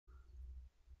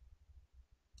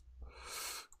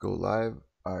Go live.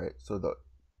 All right, so the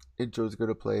intro's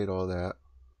gonna play and all that,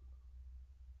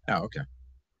 Oh, okay.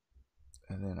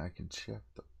 and then I can check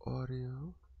the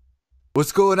audio.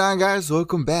 What's going on, guys?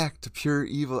 Welcome back to Pure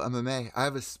Evil MMA. I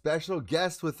have a special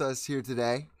guest with us here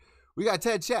today. We got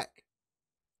Ted Check.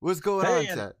 What's going Hey, on,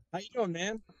 Eddie. Ted? How you doing,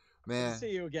 man? Good to Man,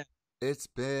 see you again it's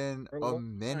been for a a long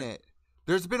time. minute.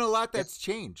 There's been a lot Yeah. that's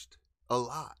changed. A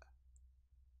lot.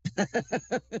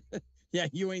 Yeah,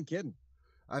 you ain't kidding.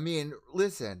 I mean,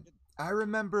 listen, I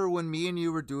remember when me and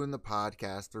you were doing the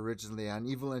podcast originally on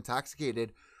Evil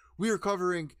Intoxicated, we were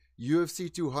covering UFC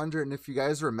 200. And if you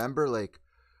guys remember, like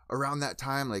around that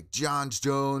time, like John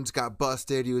Jones got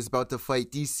busted. He was about to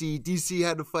fight DC. DC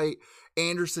had to fight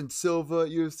Anderson Silva at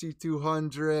UFC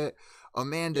 200,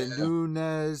 Amanda Yeah.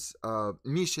 Nunes,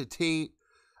 Misha Tate.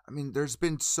 I mean, there's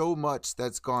been so much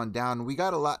that's gone down. We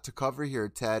got a lot to cover here,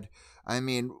 Ted. I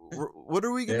mean, what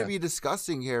are we going to Yeah. be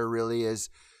discussing here really is,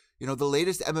 the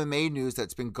latest MMA news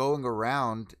that's been going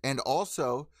around, and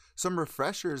also some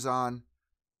refreshers on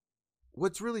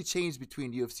what's really changed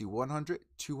between UFC 100,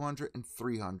 200, and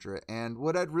 300. And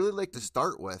what I'd really like to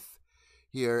start with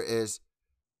here is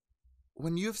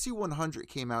when UFC 100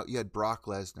 came out, you had Brock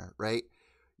Lesnar, right?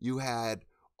 You had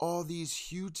all these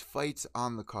huge fights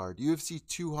on the card. UFC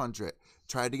 200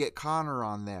 tried to get Conor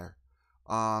on there.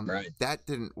 Right. That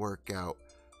didn't work out.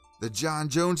 The John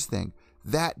Jones thing,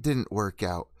 that didn't work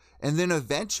out. And then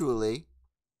eventually,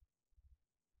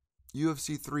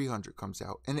 UFC 300 comes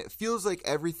out, and it feels like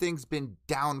everything's been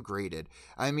downgraded.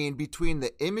 I mean, between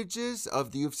the images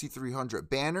of the UFC 300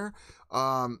 banner,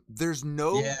 there's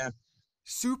no Yeah.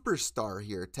 superstar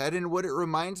here, Ted. And what it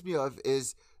reminds me of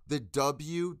is the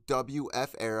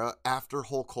WWF era after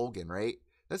Hulk Hogan, right?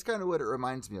 That's kind of what it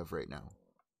reminds me of right now.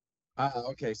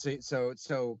 Okay.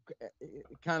 So,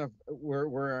 kind of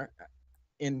we're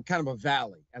in kind of a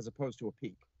valley as opposed to a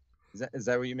peak. Is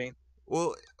that what you mean?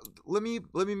 Well, let me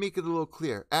make it a little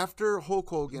clear. After Hulk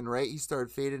Hogan, right, he started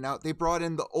fading out. They brought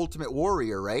in the Ultimate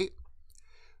Warrior, right?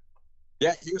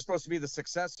 Yeah, he was supposed to be the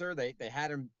successor. They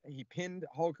had him. He pinned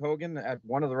Hulk Hogan at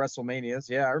one of the WrestleManias.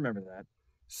 Yeah, I remember that.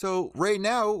 So right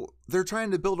now they're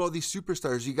trying to build all these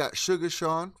superstars. You got Sugar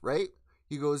Sean, right?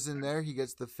 He goes in there, he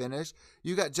gets the finish.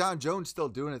 You got John Jones still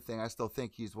doing a thing. I still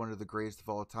think he's one of the greatest of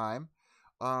all time.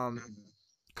 Um,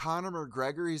 Conor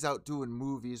McGregor, he's out doing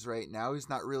movies right now. He's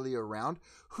not really around.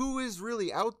 Who is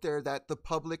really out there that the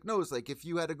public knows? Like if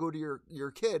you had to go to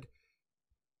your kid,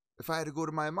 if I had to go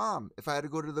to my mom, if I had to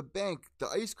go to the bank, the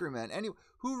ice cream man,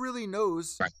 who really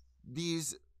knows Right.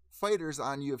 these fighters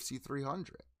on UFC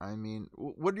 300? I mean,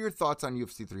 what are your thoughts on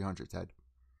UFC 300, Ted?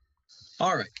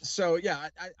 All right. So yeah,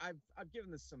 I've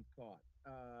given this some thought.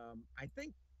 I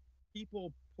think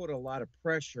people put a lot of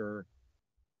pressure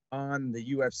on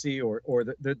the UFC, or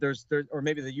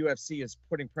maybe the UFC is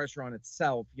putting pressure on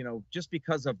itself, just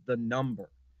because of the number.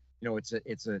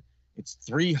 It's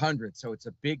 300, so it's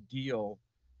a big deal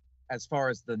as far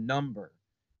as the number.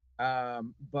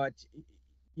 But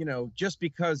just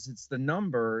because it's the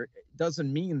number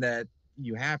doesn't mean that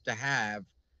you have to have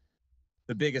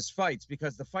the biggest fights,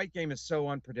 because the fight game is so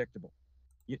unpredictable.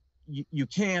 You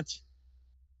can't.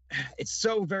 It's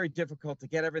so very difficult to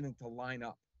get everything to line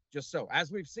up. Just so,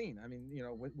 as we've seen, I mean,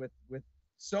 with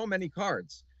so many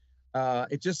cards,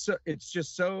 it's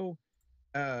just so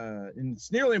and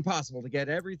it's nearly impossible to get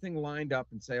everything lined up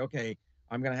and say, okay,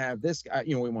 I'm going to have this guy.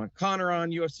 We want Conor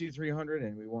on UFC 300,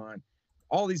 and we want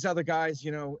all these other guys.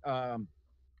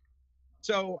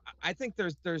 So I think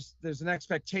there's an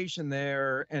expectation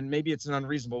there, and maybe it's an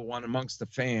unreasonable one amongst the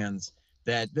fans,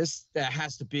 that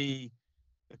has to be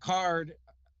the card,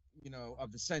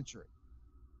 of the century.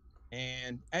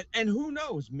 And who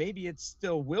knows, maybe it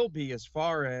still will be, as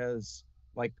far as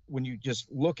like when you just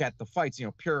look at the fights,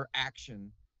 pure action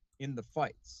in the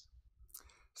fights.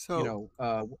 So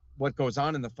What goes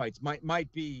on in the fights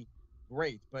might be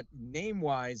great, but name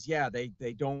wise, yeah, they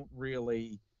don't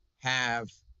really have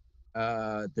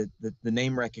the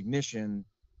name recognition.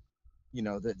 They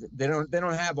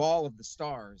don't have all of the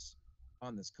stars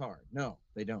on this card. No,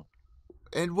 they don't.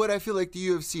 and what I feel like the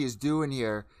UFC is doing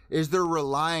here is they're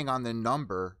relying on the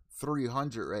number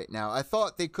 300 right now. I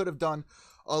thought they could have done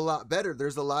a lot better.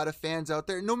 There's a lot of fans out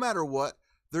there. No matter what,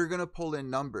 they're going to pull in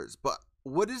numbers. But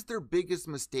what is their biggest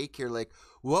mistake here? Like,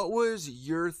 what was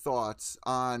your thoughts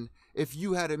on if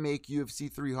you had to make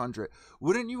UFC 300?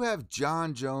 Wouldn't you have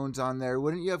John Jones on there?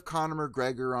 Wouldn't you have Conor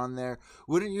McGregor on there?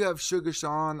 Wouldn't you have Sugar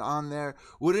Sean on there?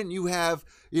 Wouldn't you have,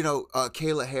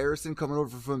 Kayla Harrison coming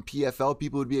over from PFL?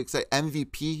 People would be excited.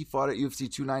 MVP, he fought at UFC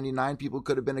 299. People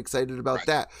could have been excited about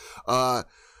Right. that.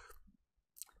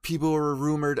 People were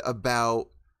rumored about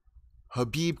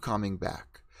Habib coming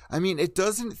back. I mean, it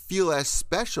doesn't feel as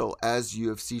special as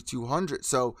UFC 200.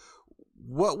 So,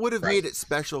 what would have Right. made it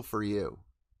special for you?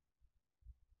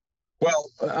 Well,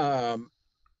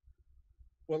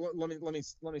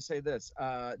 let me say this.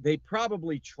 They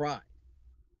probably tried.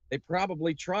 They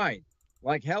probably tried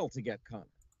like hell to get Conor,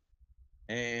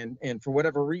 and for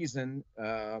whatever reason,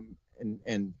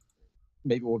 and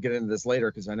maybe we'll get into this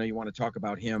later because I know you want to talk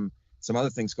about him, some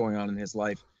other things going on in his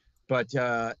life, but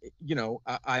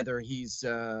either he's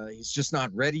just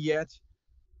not ready yet.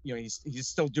 He's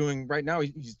still doing right now.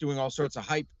 He's doing all sorts of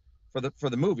hype for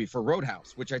the movie for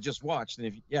Roadhouse, which I just watched. And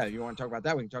if you want to talk about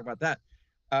that, we can talk about that.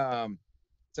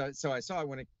 So I saw it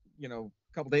when a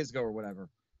couple days ago or whatever.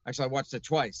 Actually, I watched it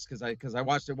twice because I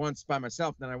watched it once by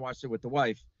myself, then I watched it with the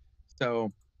wife.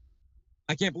 So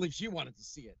I can't believe she wanted to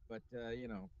see it, but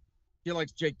she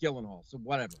likes Jake Gyllenhaal, so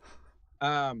whatever.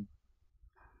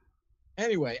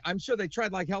 Anyway, I'm sure they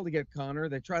tried like hell to get Conor.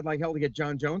 They tried like hell to get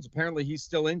John Jones. Apparently, he's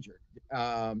still injured.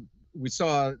 We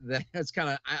saw that. It's kind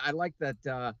of I like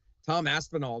that Tom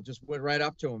Aspinall just went right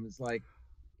up to him. It's like,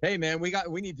 hey man,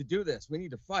 we need to do this. We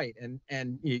need to fight.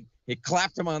 And he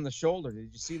clapped him on the shoulder. Did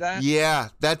you see that? Yeah,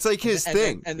 that's like his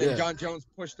thing. And then John Jones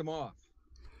pushed him off.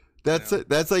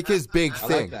 That's like his big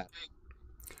thing. I like that.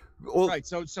 Well, right.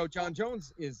 So John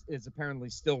Jones is apparently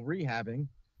still rehabbing.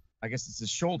 I guess it's his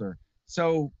shoulder.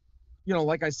 So,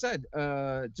 like I said,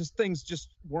 things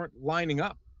just weren't lining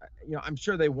up. I'm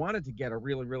sure they wanted to get a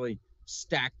really, really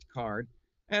stacked card.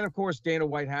 And of course, Dana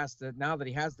White has to, now that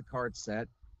he has the card set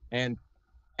and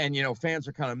fans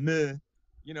are kind of meh,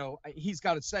 he's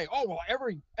got to say, oh, well,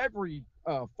 every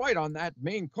fight on that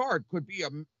main card could be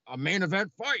a main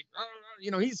event fight.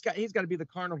 He's got to be the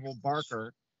carnival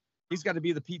barker. He's got to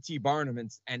be the P.T. Barnum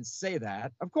and say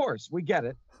that. Of course, we get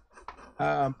it.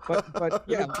 But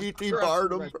yeah, P.T.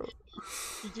 Barnum, bro.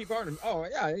 P.T. Barnum. Oh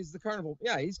yeah, he's the carnival.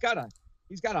 Yeah, he's gotta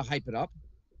hype it up.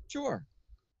 Sure.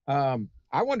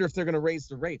 I wonder if they're gonna raise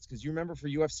the rates because you remember for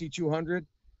UFC 200,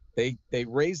 they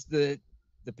raised the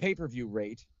pay-per-view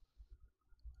rate,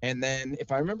 and then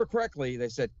if I remember correctly, they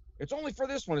said it's only for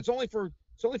this one. It's only for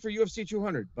UFC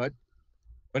 200, but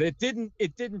it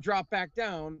didn't drop back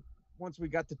down once we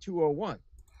got to 201.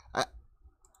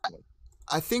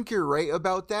 I think you're right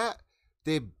about that.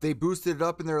 They boosted it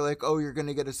up and they're like, oh, you're going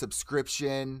to get a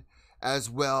subscription as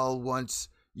well once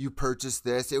you purchase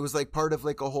this. It was like part of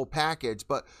like a whole package.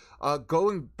 But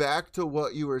going back to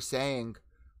what you were saying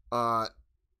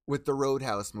with the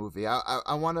Roadhouse movie,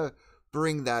 I want to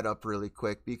bring that up really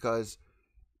quick because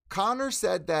Conor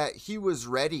said that he was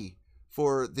ready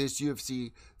for this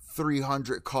UFC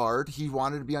 300 card. He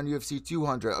wanted to be on UFC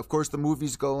 200. Of course, the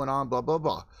movie's going on, blah, blah,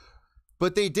 blah.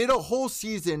 But they did a whole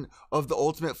season of The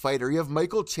Ultimate Fighter. You have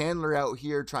Michael Chandler out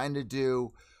here trying to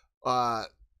do,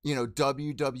 WWE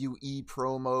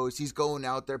promos. He's going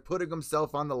out there, putting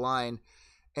himself on the line.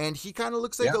 And he kind of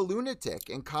looks like a lunatic.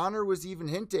 And Conor was even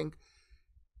hinting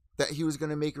that he was going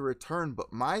to make a return.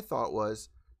 But my thought was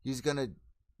he's going to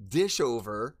dish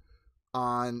over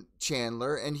on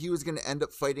Chandler. And he was going to end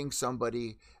up fighting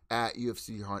somebody at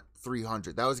UFC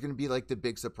 300. That was going to be like the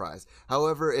big surprise.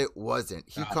 However, it wasn't.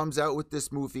 He comes out with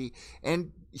this movie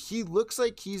and he looks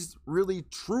like he's really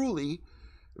truly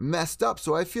messed up.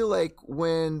 So I feel like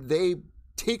when they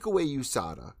take away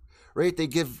USADA, right? They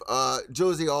give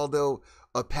Jose Aldo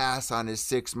a pass on his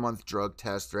 6-month drug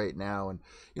test right now. And,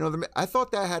 I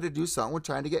thought that had to do something with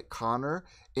trying to get Conor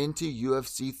into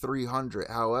UFC 300.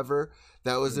 However,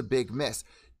 that was a big miss.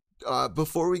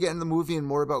 Before we get in the movie and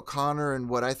more about Conor and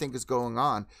what I think is going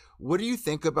on, what do you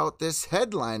think about this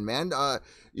headline, man?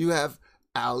 You have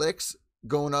Alex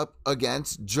going up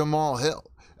against Jamal Hill.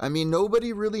 I mean,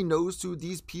 nobody really knows who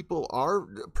these people are.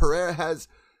 Pereira has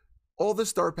all the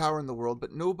star power in the world,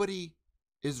 but nobody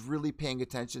is really paying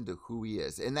attention to who he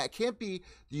is. And that can't be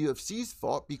the UFC's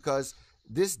fault because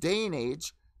this day and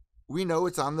age, we know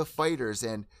it's on the fighters.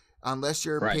 And unless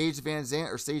you're Paige Van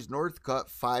Zandt or Sage Northcutt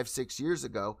 5-6 years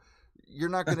ago, you're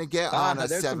not going to get on a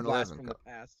 7-Eleven cup.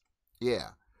 Yeah.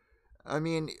 I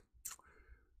mean,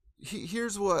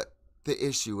 here's what the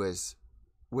issue is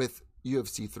with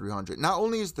UFC 300. Not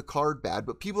only is the card bad,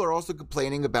 but people are also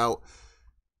complaining about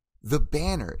the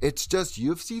banner. It's just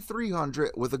UFC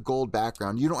 300 with a gold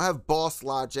background. You don't have Boss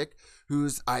Logic,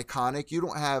 who's iconic. You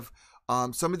don't have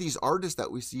some of these artists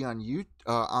that we see on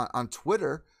on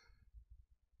Twitter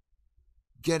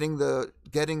getting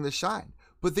the shine.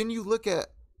 But then you look at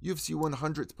UFC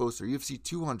 100's poster, UFC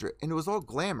 200, and it was all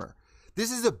glamour.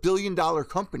 This is $1 billion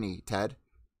company, Ted.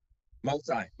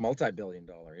 Multi-billion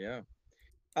dollar, yeah.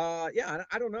 I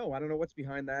don't know. I don't know what's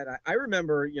behind that. I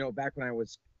remember, back when I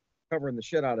was covering the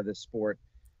shit out of this sport,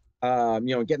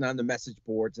 getting on the message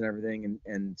boards and everything,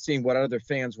 and seeing what other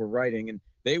fans were writing, and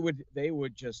they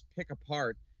would just pick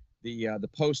apart the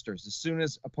posters. As soon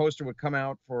as a poster would come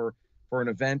out for an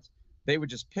event, they would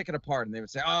just pick it apart, and they would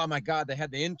say, "Oh my God, they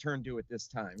had the intern do it this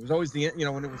time." It was always when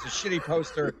it was a shitty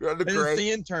poster, then it's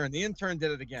the intern. The intern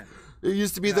did it again. It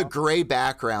used to be the gray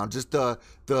background, just the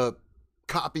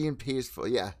copy and paste.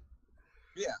 Yeah.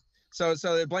 Yeah. So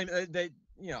they blame they.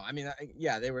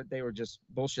 They were just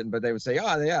bullshitting, but they would say,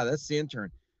 "Oh, yeah, that's the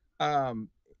intern." I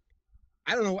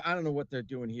don't know what they're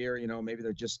doing here. Maybe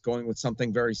they're just going with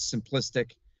something very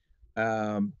simplistic.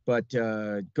 But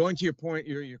going to your point,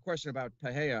 your question about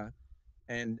Pahea,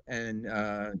 and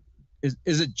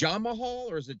is it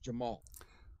Jamahal or is it Jamal?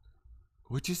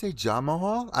 Would you say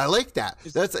Jamahal? I like that.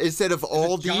 That's instead of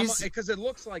all these, because it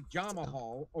looks like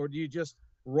Jamahal, or do you just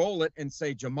roll it and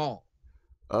say Jamal?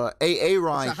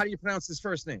 Aaron. So how do you pronounce his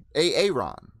first name?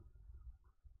 Aaron.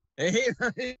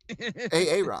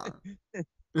 Aaron.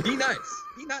 Be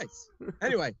nice.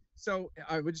 Anyway, so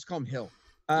I would just call him Hill.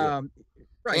 Right,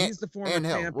 he's the former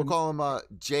champ. We'll call him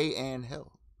J. Ann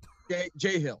Hill.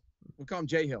 J. Hill. We'll call him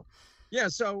J. Hill. Yeah,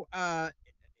 so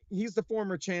he's the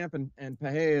former champ, and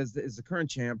Pahea is the current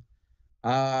champ.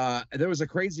 There was a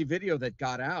crazy video that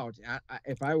got out.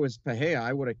 If I was Pahea,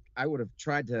 I would have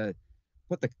tried to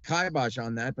put the kibosh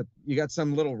on that, but you got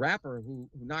some little rapper who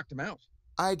knocked him out.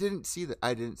 I didn't see that.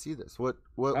 I didn't see this. What?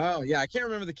 Oh yeah, I can't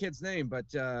remember the kid's name, but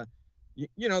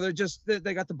they're just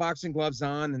they got the boxing gloves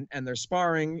on, and they're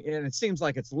sparring, and it seems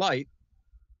like it's light,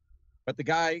 but the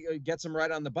guy gets him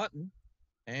right on the button,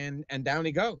 and down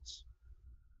he goes.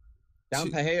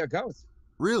 Pahea goes.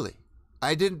 Really?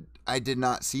 I did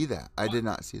not see that. I did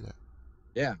not see that.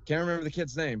 Yeah, can't remember the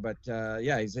kid's name, but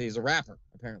he's a rapper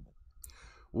apparently.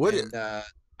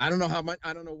 I don't know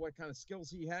I don't know what kind of skills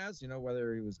he has,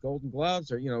 whether he was Golden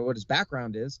Gloves or, what his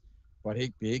background is, but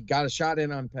he got a shot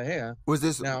in on Pahea. Was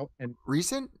this and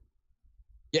recent?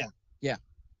 Yeah.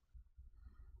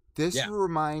 This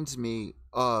reminds me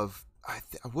of,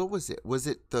 what was it? Was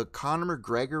it the Conor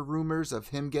McGregor rumors of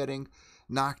him getting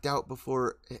knocked out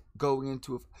before going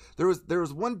into there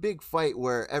was one big fight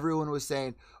where everyone was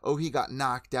saying, oh, he got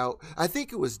knocked out. I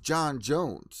think it was John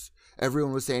Jones.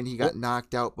 Everyone was saying he got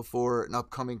knocked out before an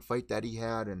upcoming fight that he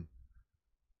had. And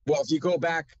well, if you go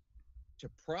back to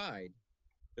Pride,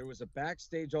 there was a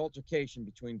backstage altercation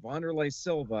between Wanderlei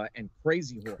Silva and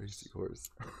Crazy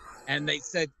Horse. And they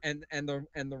said, and the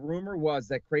rumor was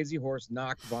that Crazy Horse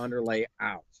knocked Wanderlei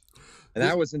out, and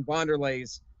that was when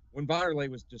Wanderlei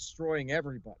was destroying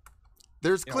everybody.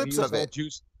 There's clips of it,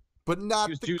 juiced, but not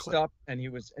he was juiced up, and he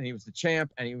was the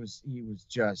champ, and he was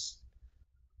just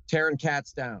tearing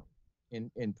cats down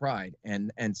in Pride,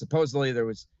 and supposedly there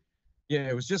was,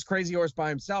 it was just Crazy Horse by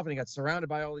himself, and he got surrounded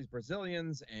by all these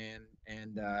Brazilians, and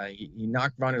he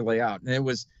knocked Wanderlei out. And there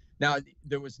was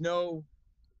no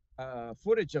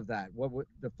footage of that.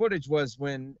 The footage was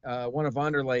when one of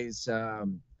Wanderlei's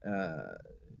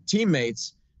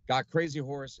teammates got Crazy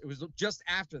Horse. It was just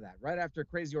after that, right after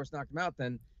Crazy Horse knocked him out.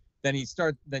 Then he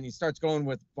starts going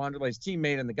with Wanderlei's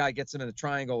teammate, and the guy gets into the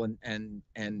triangle, and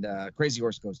Crazy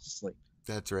Horse goes to sleep.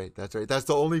 That's right. That's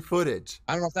the only footage.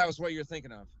 I don't know if that was what you're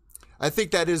thinking of. I think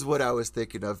that is what I was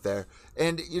thinking of there.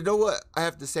 And you know what I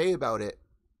have to say about it?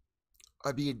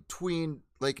 I mean,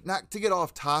 not to get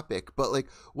off topic, but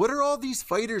what are all these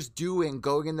fighters doing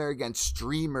going in there against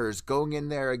streamers, going in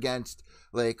there against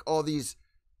all these,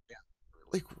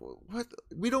 what?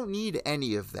 We don't need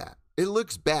any of that. It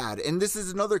looks bad. And this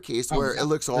is another case where it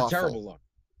looks awful. It's a terrible look.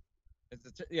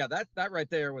 That right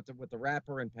there with the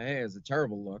rapper and Pahea is a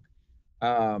terrible look.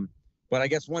 But I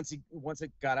guess once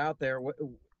it got out there,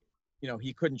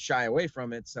 he couldn't shy away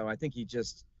from it. So I think he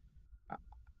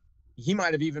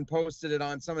might have even posted it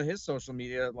on some of his social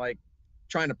media,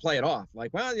 trying to play it off.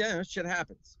 Well, yeah, shit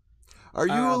happens. Are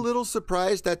you a little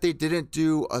surprised that they didn't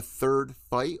do a third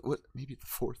fight? Maybe the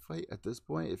fourth fight at this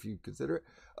point, if you consider it,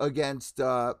 against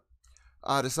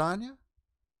Adesanya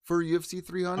for UFC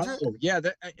 300? Oh, yeah.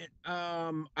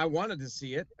 I wanted to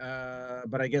see it,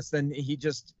 but I guess then he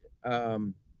just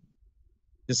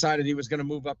decided he was going to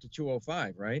move up to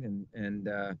 205, right? And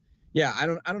I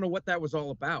don't know what that was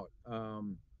all about.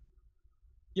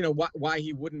 Why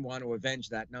he wouldn't want to avenge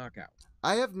that knockout.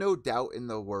 I have no doubt in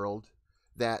the world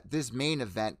that this main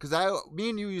event, because me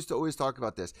and you used to always talk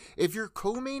about this. If your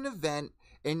co-main event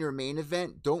and your main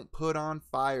event don't put on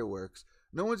fireworks,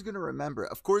 no one's going to remember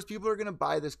it. Of course, people are going to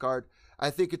buy this card.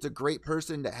 I think it's a great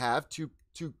person to have, two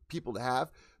people to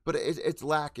have, but it's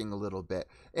lacking a little bit.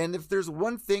 And if there's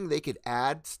one thing they could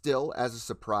add still as a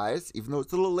surprise, even though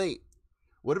it's a little late,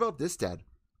 what about this, Dad?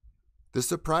 The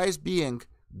surprise being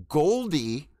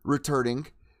Goldie returning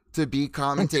to be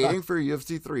commentating for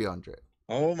UFC 300.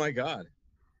 Oh my God.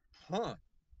 Huh.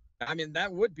 I mean,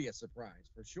 that would be a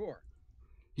surprise for sure.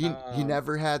 He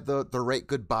never had the right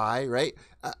goodbye, right?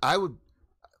 I would.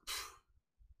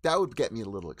 That would get me a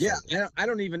little excited. Yeah,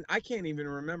 I can't even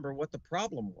remember what the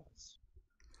problem was.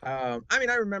 I mean,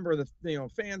 I remember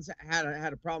fans had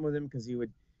a problem with him because he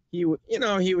would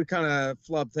kind of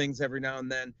flub things every now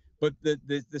and then. But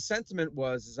the sentiment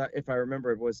was, if I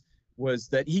remember, it was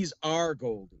that he's our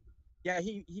Goldie. Yeah,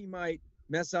 he might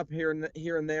mess up here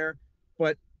and there,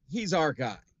 but he's our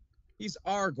guy. He's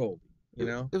our Goldie.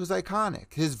 It was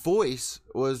iconic. His voice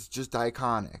was just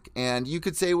iconic. And you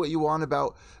could say what you want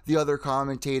about the other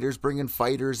commentators bringing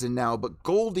fighters in now, but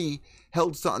Goldie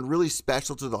held something really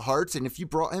special to the hearts. And if you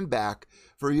brought him back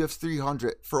for UFC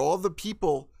 300, for all the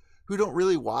people who don't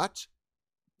really watch,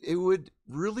 it would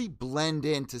really blend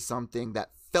into something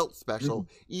that felt special,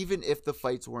 even if the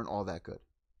fights weren't all that good.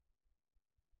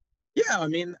 Yeah, I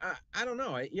mean, I don't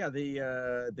know.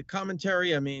 The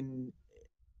commentary, I mean,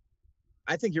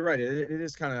 I think you're right. It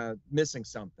is kind of missing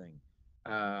something,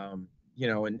 and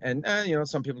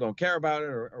some people don't care about it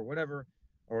or whatever,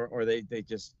 or they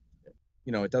just,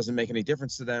 it doesn't make any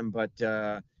difference to them. But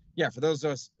yeah, for those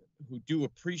of us who do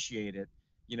appreciate it,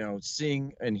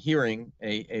 seeing and hearing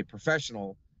a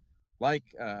professional like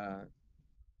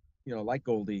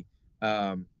Goldie,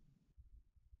 it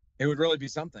would really be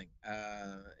something.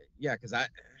 Yeah, because I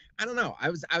don't know. I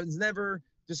was never,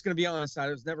 just going to be honest, I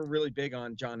was never really big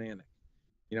on John Anik.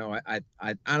 I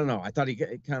don't know. I thought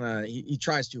he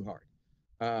tries too hard.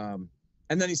 And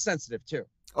then he's sensitive too.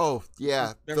 Oh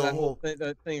yeah. Remember that whole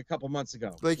thing a couple months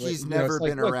ago? Like he's never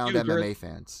been around MMA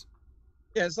fans.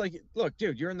 Yeah. It's like, look,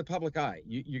 dude, you're in the public eye.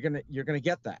 You're going to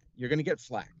get that. You're going to get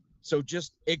flack. So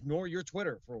just ignore your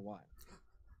Twitter for a while.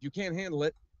 If you can't handle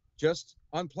it, just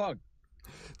unplug.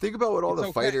 Think about what all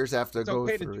the fighters have to go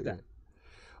through.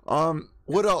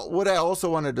 What I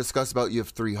also want to discuss about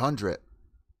UFC 300,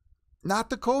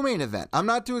 not the co-main event. I'm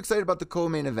not too excited about the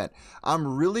co-main event. I'm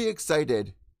really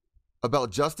excited about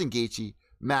Justin Gaethje,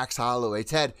 Max Holloway.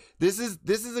 Ted, this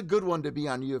is a good one to be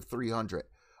on UFC 300.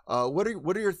 What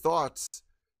are your thoughts?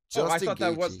 I thought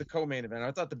that was the co-main event.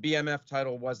 I thought the BMF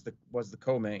title was the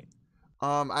co-main.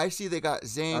 I see they got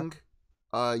Zhang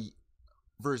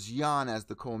versus Yan as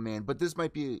the co-main, but this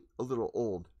might be a little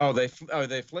old. They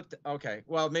flipped. Okay,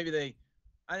 well maybe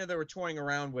I know they were toying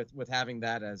around with having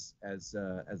that as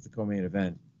the co-main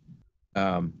event.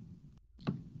 There's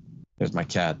my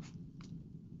cat.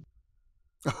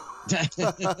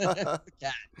 The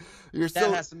cat.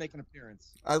 Cat has to make an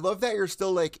appearance. I love that you're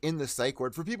still like in the psych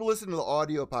ward. For people listening to the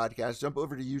audio podcast, jump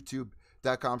over to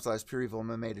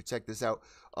youtube.com/PureEvilMMA to check this out.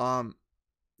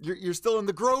 You're still in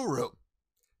the grow room.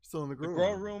 Still in the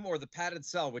grow room or the padded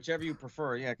cell, whichever you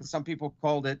prefer. Yeah, because some people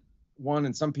called it one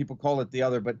and some people call it the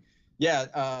other. But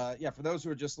yeah, for those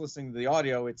who are just listening to the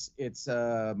audio, it's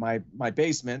my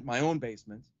basement, my own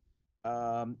basement,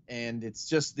 and it's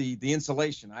just the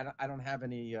insulation. I don't have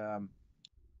any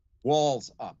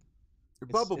walls up. You're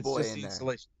Bubble Boy in there.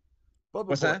 Insulation.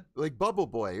 What's that? Like Bubble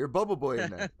Boy. You're Bubble Boy in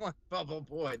there. Bubble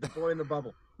Boy, the boy in the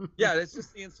bubble. Yeah, it's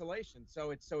just the insulation.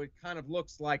 So it kind of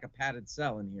looks like a padded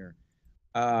cell in here.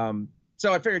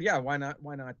 So I figured, yeah, why not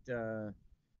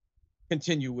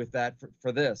continue with that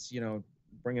for this?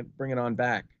 Bring it on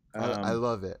back. I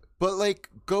love it. But like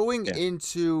going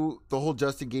into the whole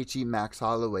Justin Gaethje Max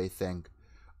Holloway thing,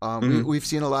 we've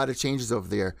seen a lot of changes over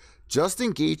there.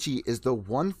 Justin Gaethje is the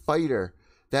one fighter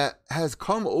that has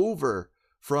come over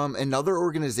from another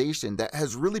organization that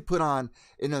has really put on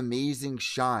an amazing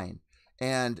shine.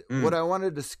 And what I want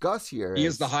to discuss here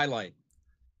is the highlight.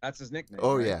 That's his nickname.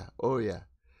 Oh, right? yeah. Oh, yeah.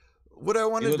 What I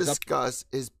want to discuss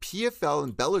is PFL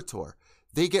and Bellator.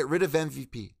 They get rid of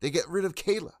MVP. They get rid of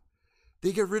Kayla.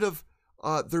 They get rid of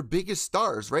their biggest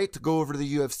stars, right? To go over to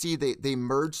the UFC. They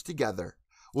merge together.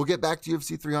 We'll get back to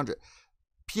UFC 300.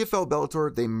 PFL,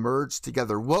 Bellator, they merged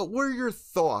together. What were your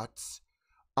thoughts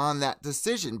on that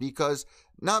decision? Because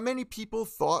not many people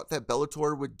thought that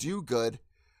Bellator would do good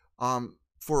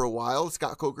for a while.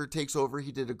 Scott Coker takes over.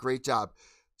 He did a great job.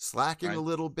 Slacking a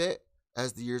little bit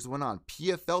as the years went on.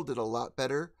 PFL did a lot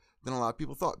better than a lot of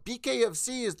people thought.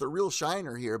 BKFC is the real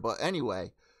shiner here. But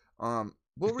anyway,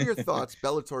 what were your thoughts,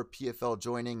 Bellator, PFL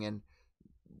joining and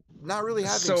not really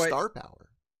having star power?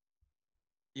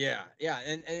 Yeah,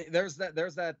 and there's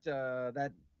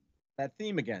that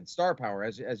theme again, star power,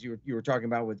 as you were talking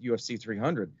about with UFC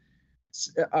 300.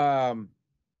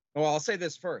 Well, I'll say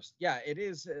this first. Yeah, it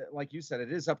is, like you said, it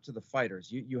is up to the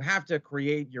fighters. You have to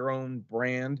create your own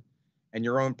brand and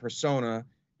your own persona.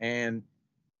 And,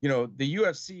 the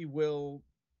UFC will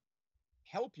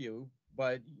help you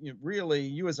but really,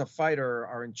 you as a fighter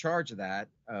are in charge of that,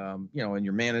 and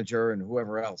your manager and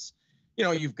whoever else.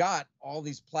 You've got all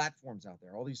these platforms out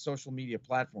there, all these social media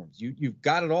platforms. You've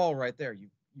got it all right there.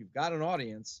 You've got an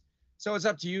audience, so it's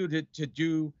up to you to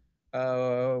do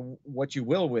what you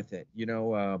will with it.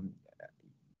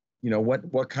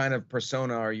 What kind of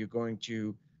persona are you going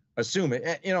to assume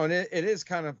it? And it is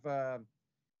kind of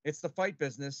it's the fight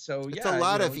business. So it's a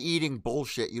lot of eating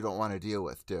bullshit you don't want to deal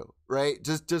with too, right?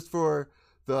 Just for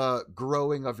the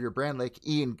growing of your brand, like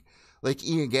Ian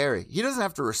Gary. He doesn't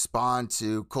have to respond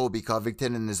to Colby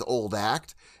Covington and his old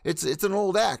act. It's an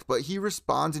old act, but he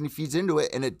responds and he feeds into it,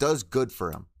 and it does good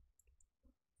for him.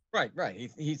 Right.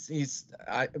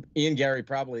 Ian Gary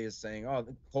probably is saying, "Oh,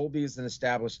 Colby is an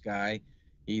established guy.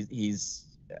 He's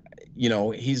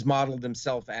modeled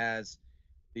himself as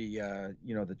the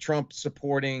Trump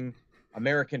supporting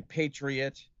American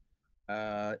patriot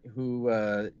who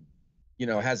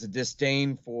has a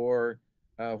disdain for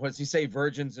what does he say,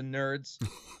 virgins and nerds."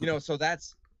 So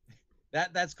that's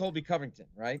Colby Covington,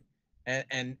 right?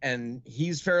 And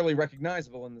he's fairly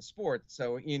recognizable in the sport.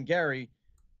 So Ian Gary,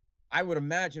 I would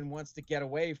imagine, wants to get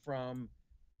away from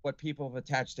what people have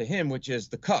attached to him, which is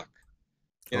the cuck.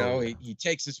 He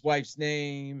takes his wife's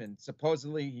name, and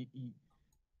supposedly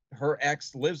her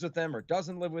ex lives with them or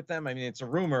doesn't live with them. I mean, it's a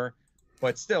rumor,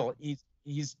 but still,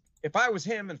 he's. If I was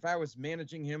him, and if I was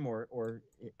managing him, or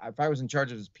if I was in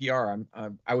charge of his PR,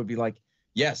 I would be like,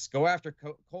 yes, go after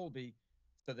Colby,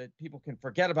 so that people can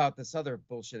forget about this other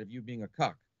bullshit of you being a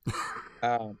cuck.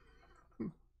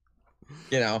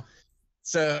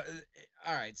 So,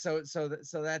 all right. So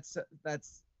that's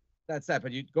that.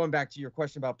 But going back to your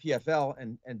question about PFL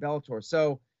and Bellator.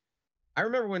 So I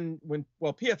remember when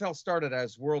PFL started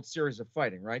as World Series of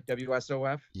Fighting, right?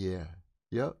 WSOF. Yeah.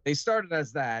 Yep. They started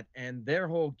as that, and their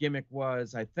whole gimmick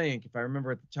was, I think, if I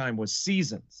remember at the time, was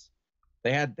seasons.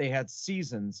 They had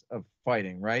seasons of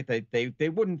fighting, right? They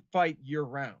wouldn't fight year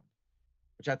round,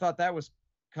 which I thought that was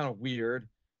kind of weird,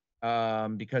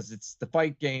 because it's the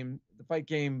fight game. The fight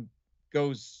game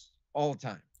goes all the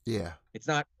time. Yeah. It's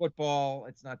not football,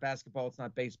 it's not basketball, it's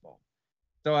not baseball.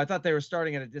 So I thought they were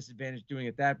starting at a disadvantage doing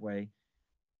it that way.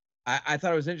 I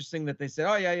thought it was interesting that they said,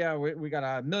 "Oh yeah, we got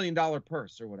 $1 million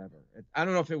purse or whatever." I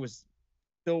don't know if it was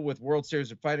still with World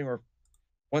Series of Fighting or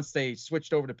once they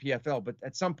switched over to PFL, but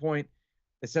at some point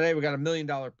they said, "Hey, we got $1 million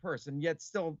purse," and yet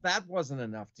still that wasn't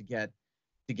enough to get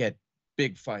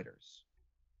big fighters.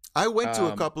 I went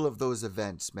to a couple of those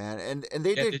events, man, and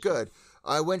they did good.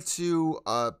 I went to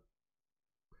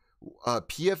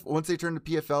PF once they turned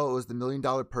to PFL. It was the $1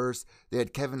 million purse. They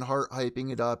had Kevin Hart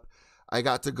hyping it up. I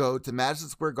got to go to Madison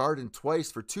Square Garden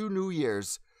twice for 2 New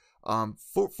Years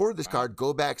for this card.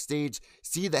 Go backstage,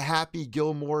 see the Happy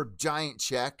Gilmore giant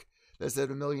check that said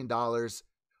 $1 million.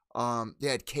 They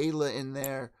had Kayla in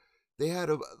there. They had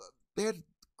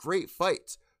great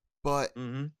fights, but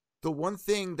the one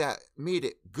thing that made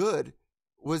it good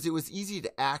was it was easy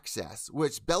to access,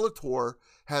 which Bellator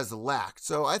has lacked.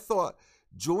 So I thought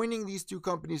joining these two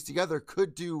companies together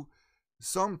could do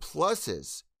some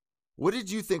pluses. What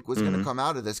did you think was going to come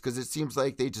out of this? Because it seems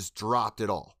like they just dropped it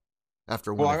all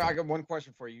after one. Well, I got one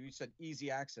question for you. You said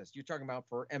easy access. You're talking about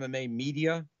for MMA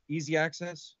media, easy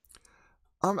access?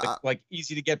 Like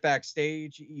easy to get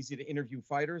backstage, easy to interview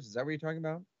fighters? Is that what you're talking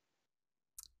about?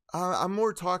 I'm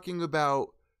more talking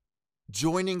about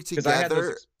joining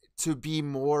together to be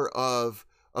more of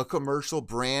a commercial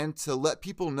brand, to let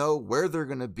people know where they're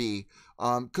going to be.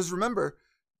 Because remember,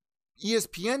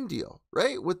 ESPN deal,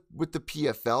 right? With the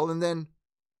PFL, and then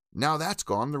now that's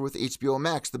gone. They're with HBO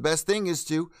Max. The best thing is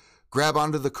to grab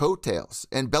onto the coattails,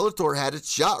 and Bellator had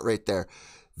its shot right there.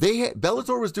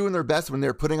 Bellator was doing their best when they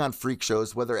were putting on freak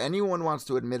shows, whether anyone wants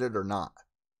to admit it or not.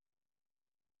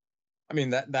 I mean,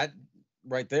 that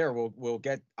right there will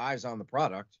get eyes on the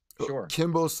product. Sure.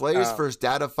 Kimbo Slayer's first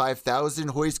Data 5000,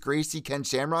 Hoist Gracie, Ken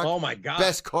Shamrock. Oh my God.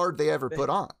 Best card they ever put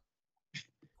on.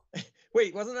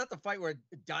 Wait, wasn't that the fight where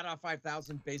Dada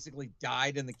 5000 basically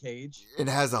died in the cage? And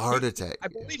has a heart attack. I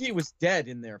believe he was dead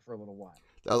in there for a little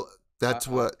while. That's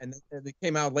what. And it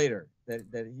came out later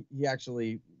that he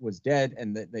actually was dead,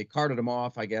 and that they carted him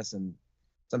off, I guess, and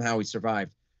somehow he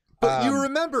survived. But you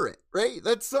remember it, right?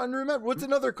 That's unremember. What's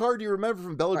another card you remember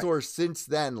from Bellator since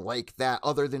then, like that,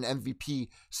 other than MVP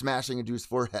smashing a dude's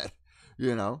forehead?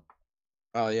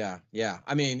 Oh yeah.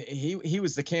 I mean, he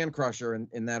was the can crusher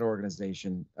in that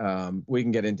organization. We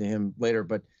can get into him later,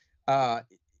 but all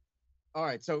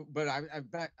right. So, but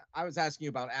I was asking you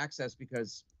about access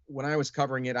because when I was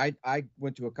covering it, I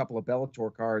went to a couple of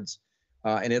Bellator cards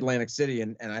in Atlantic City,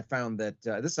 and I found that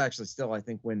this is actually still, I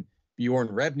think, when Bjorn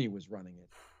Rebney was running it.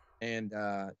 And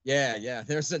yeah,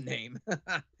 there's a name.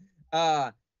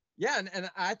 Yeah, and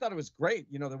I thought it was great,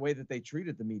 the way that they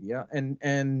treated the media,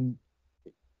 and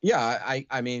yeah,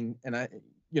 I mean, and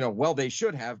well, they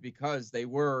should have, because they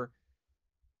were,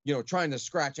 trying to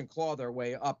scratch and claw their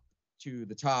way up to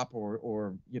the top,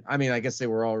 or I mean, I guess they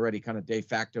were already kind of de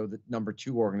facto the number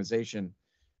 2 organization,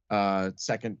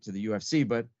 second to the UFC,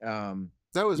 but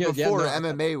that was before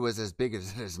MMA was as big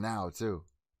as it is now, too.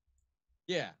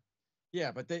 Yeah,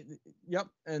 but yep,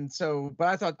 and so, but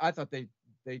I thought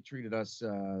they treated us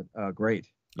great.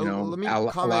 Let me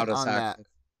comment on that.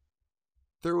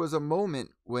 There was a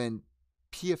moment when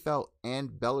PFL and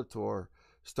Bellator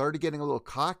started getting a little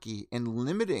cocky and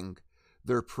limiting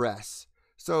their press.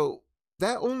 So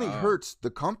that only hurts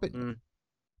the company.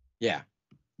 Yeah.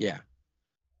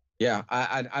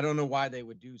 I don't know why they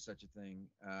would do such a thing.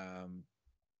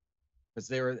 Because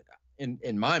they were,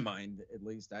 in my mind, at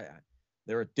least,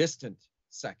 they're a distant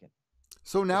second.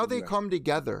 So now they come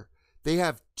together. They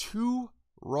have 2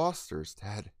 rosters,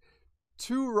 Ted.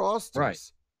 2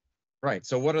 rosters. Right.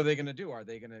 So what are they going to do? Are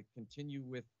they going to continue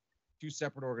with 2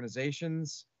 separate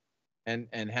organizations and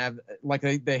have, like,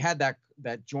 they had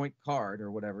that joint card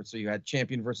or whatever, so you had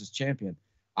champion versus champion?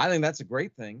 I think that's a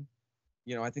great thing.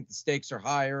 I think the stakes are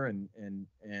higher, and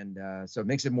so it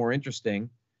makes it more interesting.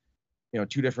 2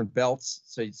 different belts,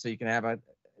 so you can have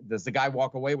does the guy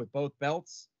walk away with both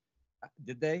belts?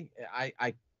 Did they?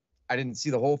 I didn't see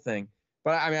the whole thing,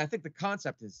 but I mean, I think the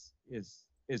concept is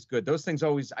good. Those things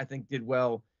always, I think, did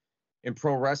well in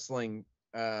pro wrestling,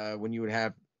 when you would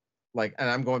have, like, and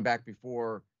I'm going back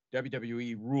before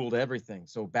WWE ruled everything.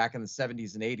 So back in the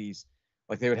 70s and 80s,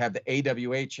 like, they would have the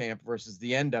AWA champ versus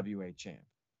the NWA champ.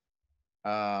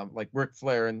 Like Ric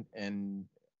Flair and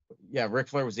Ric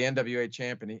Flair was the NWA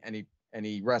champ, and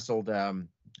he wrestled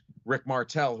Rick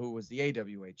Martel, who was the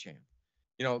AWA champ.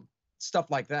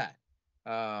 Stuff like that.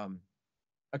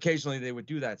 Occasionally they would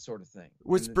do that sort of thing,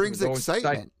 which brings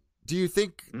excitement. Do you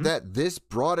think that this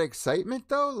brought excitement,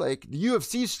 though? Like, the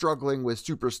UFC struggling with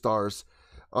superstars.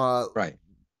 Right.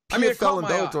 PFL and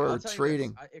Bellator are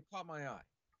trading. It caught my eye.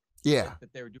 Yeah.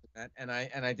 That they were doing that, and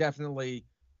I definitely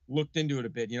looked into it a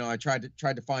bit. I tried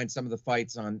to find some of the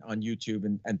fights on YouTube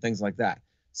and things like that.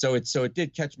 So it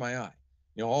did catch my eye.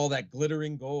 All that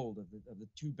glittering gold of the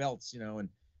 2 belts, and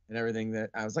everything,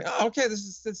 that I was like, oh, okay,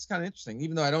 this is kind of interesting.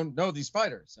 Even though I don't know these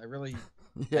fighters, I really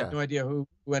had no idea who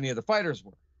any of the fighters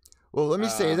were. Well, let me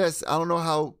say this. I don't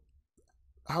know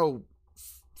how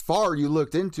far you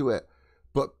looked into it,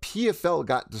 but PFL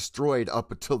got destroyed up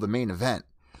until the main event.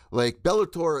 Like,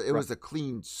 Bellator, it was a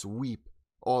clean sweep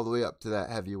all the way up to that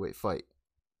heavyweight fight.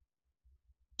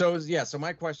 So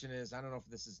my question is, I don't know if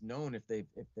this is known, if they've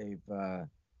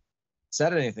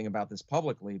said anything about this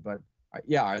publicly, but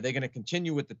are they going to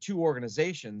continue with the 2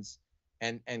 organizations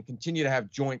and continue to have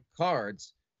joint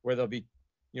cards where they'll be,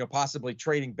 possibly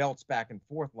trading belts back and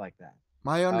forth like that?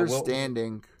 My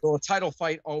understanding. Will a title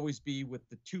fight always be with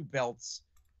the 2 belts?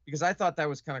 Because I thought that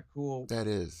was kind of cool. That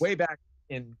is. Way back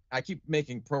I keep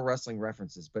making pro wrestling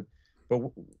references, but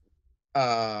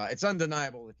it's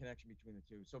undeniable, the connection between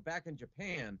the 2. So back in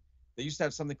Japan, they used to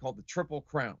have something called the Triple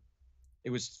Crown.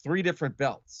 It was 3 different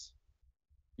belts.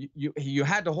 You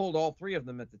had to hold all 3 of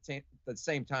them at the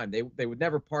same time. They would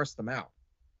never parse them out.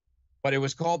 But it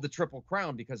was called the Triple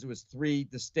Crown because it was 3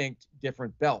 distinct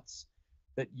different belts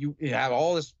that you had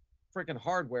all this freaking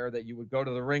hardware that you would go to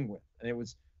the ring with, and it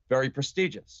was very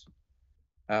prestigious.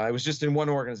 It was just in one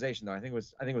organization, though. I think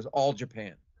it was all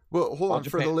Japan. Well, hold on.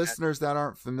 For the listeners that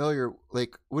aren't familiar,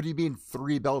 like, what do you mean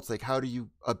 3 belts? Like, how do you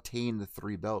obtain the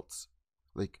 3 belts?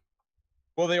 Like,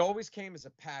 well, they always came as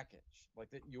a package. Like,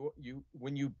 that you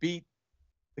when you beat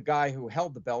the guy who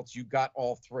held the belts, you got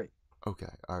all 3. Okay,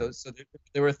 all right. So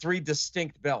there were 3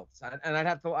 distinct belts, and I'd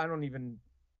have to. I don't even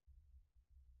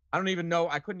know.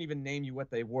 I couldn't even name you what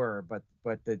they were, but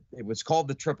it was called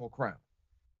the Triple Crown.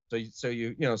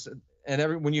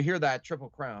 When you hear that Triple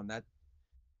Crown, that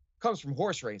comes from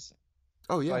horse racing.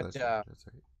 Oh yeah, that's right.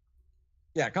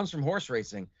 Yeah, it comes from horse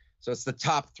racing. So it's the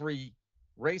top 3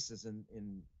 races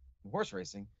in horse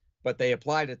racing, but they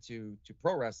applied it to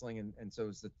pro wrestling, and so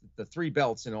it's the 3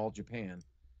 belts in all Japan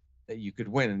that you could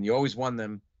win, and you always won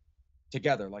them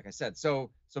together, like I said.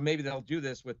 So maybe they'll do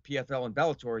this with PFL and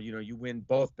Bellator. You win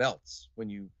both belts when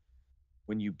you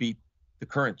beat the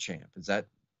current champ. Is that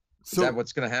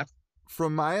what's going to happen?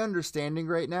 From my understanding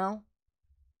right now,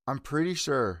 I'm pretty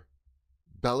sure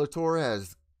Bellator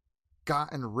has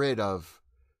gotten rid of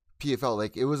PFL.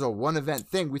 Like, it was a 1-event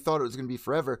thing. We thought it was going to be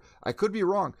forever. I could be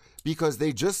wrong, because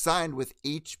they just signed with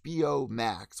HBO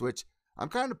Max, which I'm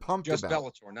kind of pumped about. Just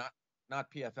Bellator,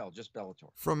 not PFL, just Bellator.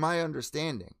 From my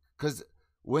understanding, because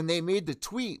when they made the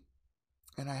tweet,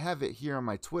 and I have it here on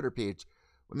my Twitter page,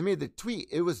 when they made the tweet,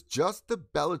 it was just the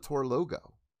Bellator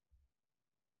logo.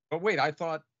 But wait, I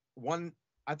thought the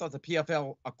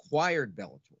PFL acquired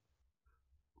Bellator.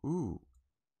 Ooh.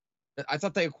 I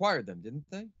thought they acquired them, didn't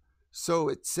they? So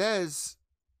it says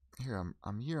here,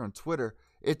 I'm here on Twitter.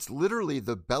 It's literally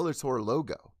the Bellator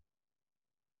logo.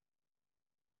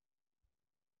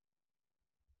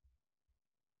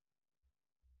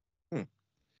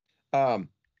 Hold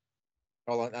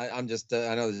on, I'm just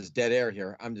I know this is dead air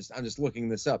here. I'm just looking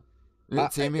this up.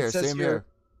 Same here. Same here.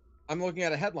 I'm looking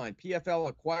at a headline: PFL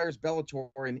acquires Bellator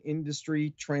in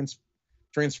industry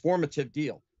transformative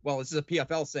deal. Well, this is a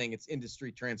PFL saying it's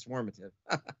industry transformative.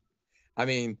 I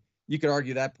mean, you could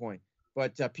argue that point,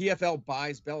 but PFL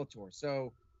buys Bellator,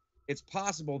 so it's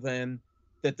possible then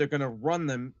that they're going to run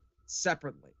them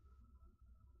separately.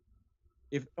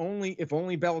 If only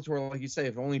Bellator, like you say,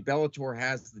 if only Bellator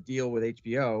has the deal with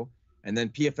HBO, and then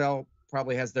PFL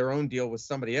probably has their own deal with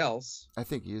somebody else. I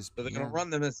think he is. So they're going to run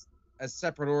them as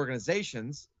separate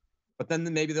organizations, but then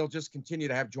maybe they'll just continue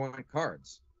to have joint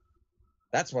cards.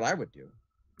 That's what I would do.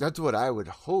 That's what I would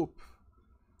hope.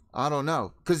 I don't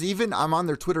know. Because even I'm on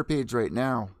their Twitter page right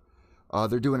now.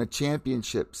 They're doing a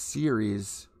championship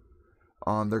series.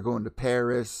 They're going to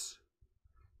Paris.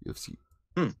 UFC.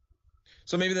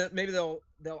 So maybe they'll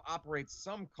operate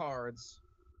some cards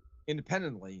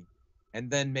independently, and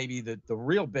then maybe the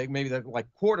real big, maybe they're like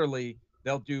quarterly,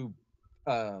 they'll do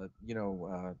they'll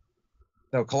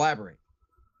collaborate.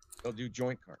 They'll do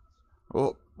joint cards.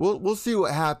 Well, we'll see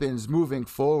what happens moving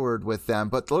forward with them.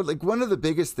 But like one of the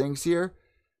biggest things here,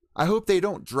 I hope they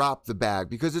don't drop the bag,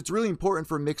 because it's really important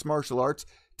for mixed martial arts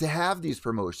to have these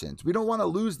promotions. We don't want to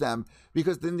lose them,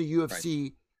 because then the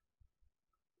UFC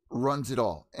runs it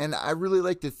all. And I really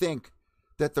like to think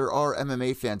that there are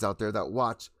MMA fans out there that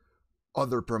watch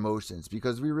other promotions,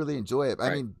 because we really enjoy it.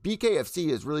 I mean, BKFC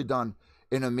has really done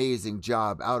an amazing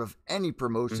job out of any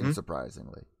promotion,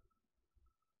 surprisingly.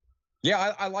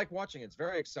 Yeah, I like watching it. It's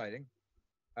very exciting.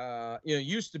 It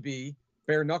used to be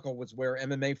bare knuckle was where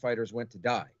MMA fighters went to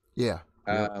die. Yeah.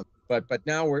 But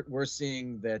now we're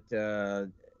seeing that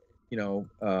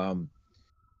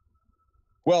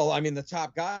well, I mean, the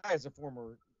top guy is a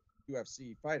former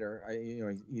UFC fighter.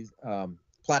 He's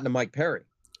Platinum Mike Perry.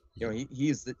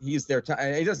 He's their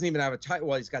he doesn't even have a title.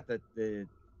 Well, he's got their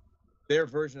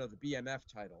version of the BMF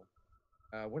title.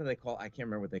 What do they call? I can't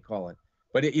remember what they call it.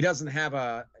 But he doesn't have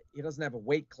a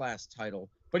weight class title.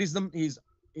 But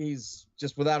he's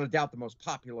just without a doubt the most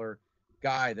popular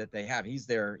guy that they have. He's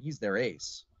their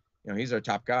ace. He's their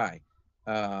top guy.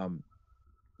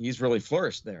 He's really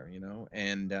flourished there.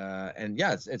 And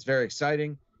yeah, it's very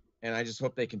exciting. And I just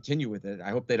hope they continue with it.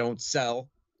 I hope they don't sell.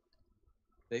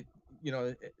 They,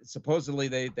 supposedly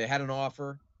they had an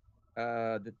offer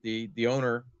that the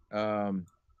owner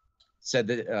said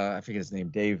that I forget his name,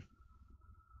 Dave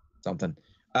something.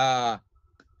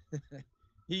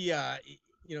 He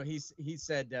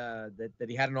said that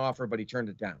he had an offer, but he turned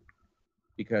it down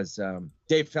because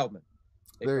Dave Feldman.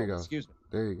 There you go. Excuse me.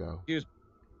 There you go. Excuse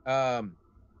me.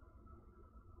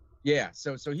 Yeah.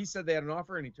 So he said they had an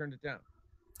offer and he turned it down.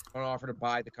 An offer to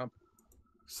buy the company.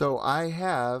 So I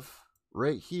have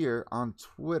right here on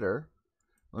Twitter.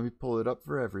 Let me pull it up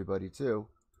for everybody too.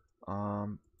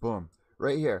 Boom.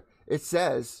 Right here. It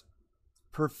says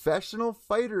Professional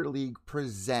Fighter League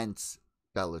presents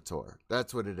Bellator.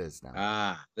 That's what it is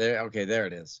now. There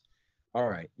it is. All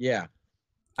right. Yeah.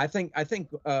 I think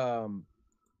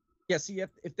see,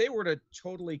 if they were to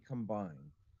totally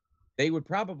combine, they would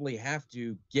probably have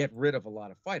to get rid of a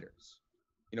lot of fighters.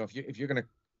 If you're gonna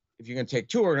take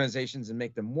two organizations and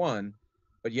make them one,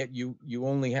 but yet you're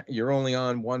only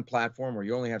on one platform, or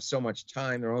you only have so much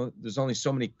time. There's only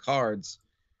so many cards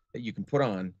that you can put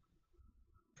on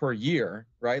per year,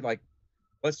 right? Like,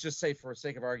 let's just say, for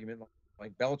sake of argument,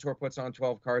 like Bellator puts on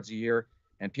 12 cards a year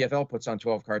and PFL puts on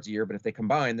 12 cards a year. But if they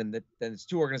combine, then it's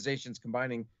two organizations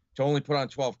combining to only put on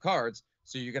 12 cards.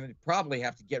 So you're going to probably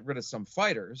have to get rid of some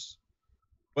fighters.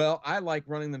 Well, I like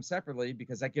running them separately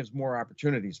because that gives more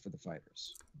opportunities for the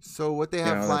fighters. So what they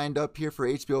have lined up here for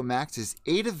HBO Max is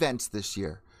 8 events this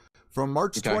year. From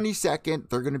March 22nd,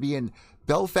 they're going to be in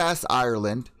Belfast,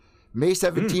 Ireland. May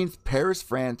 17th, Paris,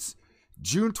 France.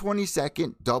 June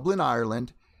 22nd, Dublin,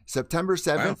 Ireland. September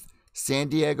 7th, San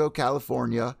Diego,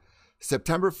 California.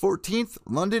 September 14th,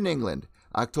 London, England.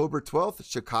 October 12th,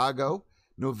 Chicago.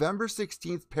 November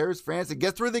 16th, Paris, France. And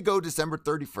guess where they go December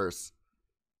 31st?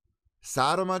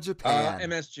 Saitama, Japan.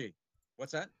 MSG.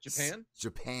 What's that? Japan?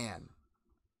 Japan.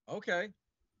 Okay,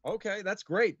 that's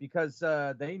great because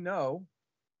they know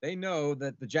They know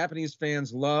that the Japanese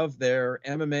fans love their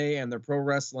MMA and their pro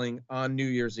wrestling on New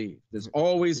Year's Eve. There's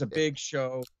always a big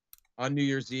show on New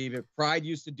Year's Eve. Pride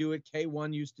used to do it.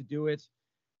 K1 used to do it.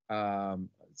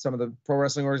 Some of the pro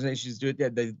wrestling organizations do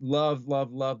it. They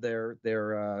love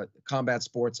their combat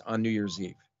sports on New Year's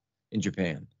Eve in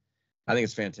Japan. I think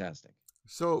it's fantastic.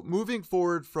 So moving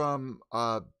forward from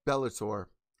Bellator,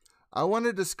 I want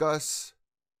to discuss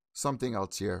something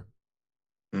else here.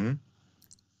 Mm-hmm.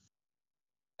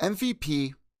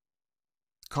 MVP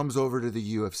comes over to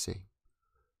the UFC.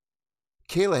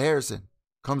 Kayla Harrison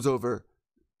comes over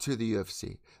to the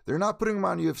UFC. They're not putting him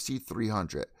on UFC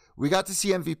 300. We got to see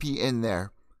MVP in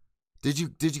there. Did you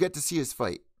get to see his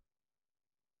fight?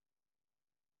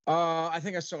 I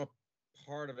think I saw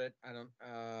part of it. I don't.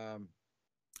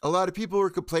 A lot of people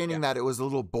were complaining that it was a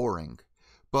little boring,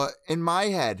 but in my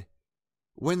head,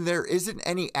 when there isn't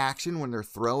any action when they're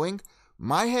throwing,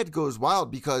 my head goes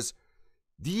wild because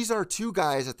these are two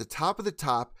guys at the top of the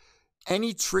top.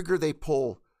 Any trigger they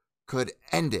pull could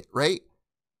end it, right?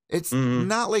 It's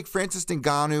not like Francis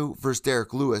Ngannou versus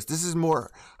Derek Lewis. This is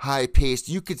more high-paced.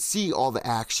 You could see all the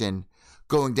action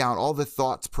going down, all the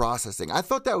thoughts processing. I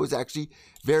thought that was actually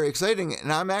very exciting,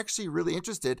 and I'm actually really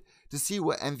interested to see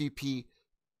what MVP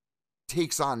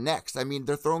takes on next. I mean,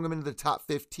 they're throwing him into the top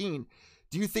 15.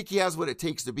 Do you think he has what it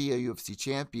takes to be a UFC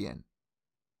champion?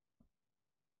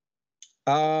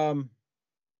 Not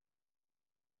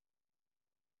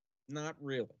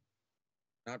really.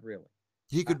 Not really.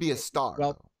 He could be a star.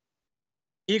 Well,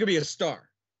 he could be a star.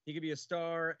 He could be a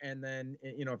star, and then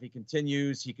if he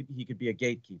continues, he could be a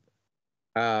gatekeeper.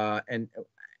 And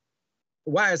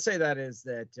why I say that is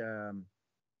that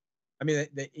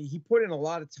he put in a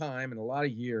lot of time and a lot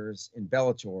of years in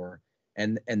Bellator,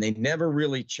 and they never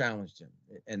really challenged him.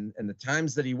 And the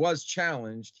times that he was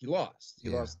challenged, he lost. He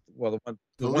lost. Well,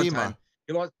 the one time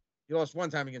he lost one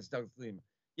time against Douglas Lima.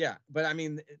 Yeah, but I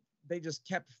mean, they just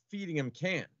kept feeding him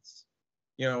cans,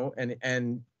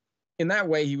 and in that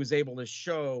way he was able to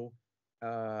show,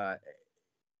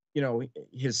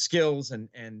 his skills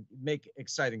and make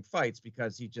exciting fights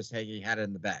because he had it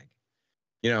in the bag,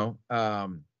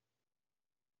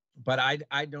 But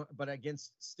I don't. But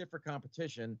against stiffer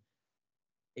competition,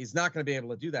 he's not going to be able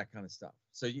to do that kind of stuff.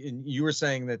 So you were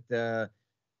saying that,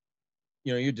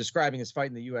 you're describing his fight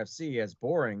in the UFC as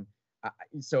boring.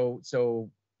 So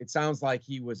it sounds like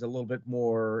he was a little bit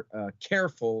more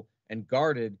careful and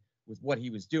guarded with what he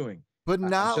was doing. But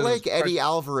not like Eddie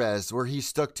Alvarez, where he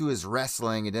stuck to his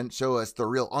wrestling and didn't show us the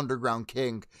real underground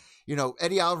king.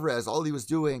 Eddie Alvarez, all he was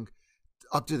doing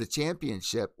up to the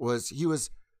championship was he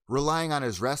was relying on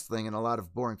his wrestling in a lot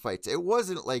of boring fights. It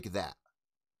wasn't like that.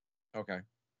 Okay.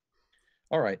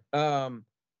 All right.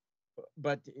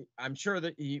 But I'm sure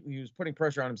that he was putting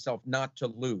pressure on himself not to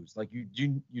lose. Like you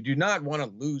do not want to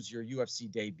lose your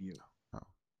UFC debut.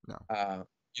 No.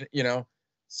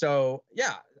 So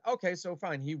yeah. Okay. So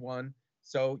fine. He won.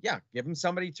 So yeah, give him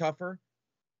somebody tougher.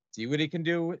 See what he can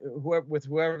do with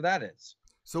whoever that is.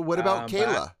 So what about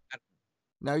Kayla?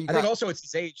 I think also it's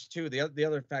his age too. The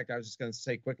other fact I was just going to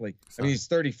say quickly. Sorry. I mean, he's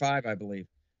 35, I believe.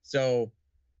 So,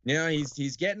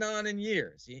 he's getting on in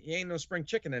years. He ain't no spring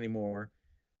chicken anymore.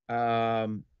 He's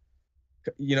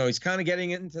kind of getting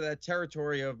into that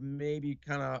territory of maybe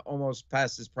kind of almost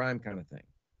past his prime kind of thing.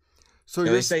 So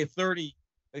they say 30.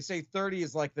 They say 30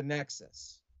 is like the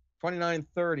nexus. 29,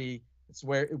 30. It's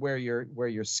where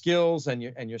your skills and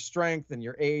your strength and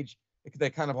your age, they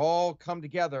kind of all come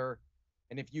together.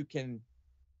 And if you can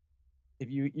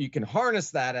can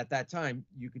harness that at that time,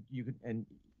 you could and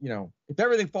if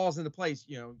everything falls into place,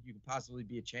 you could possibly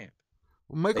be a champ.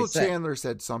 Well, Michael Chandler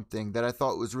said something that I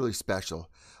thought was really special.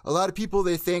 A lot of people,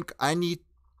 they think I need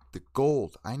the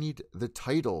gold, I need the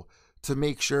title to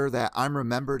make sure that I'm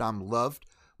remembered, I'm loved.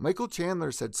 Michael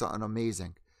Chandler said something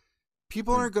amazing.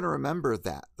 People aren't going to remember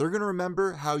that. They're going to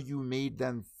remember how you made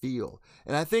them feel.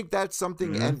 And I think that's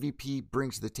something MVP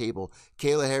brings to the table.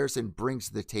 Kayla Harrison brings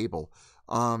to the table.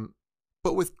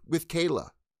 But with Kayla,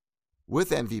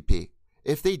 with MVP,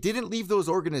 if they didn't leave those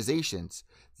organizations,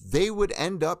 they would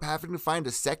end up having to find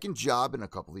a second job in a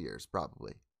couple of years,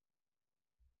 probably.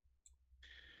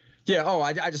 Yeah. Oh,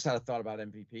 I just had a thought about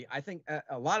MVP. I think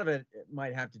a lot of it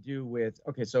might have to do with,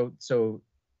 okay, so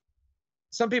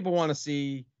some people want to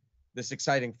see this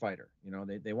exciting fighter.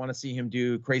 They want to see him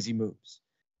do crazy moves.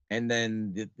 And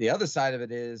then the other side of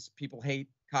it is people hate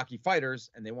cocky fighters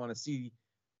and they want to see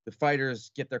the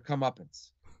fighters get their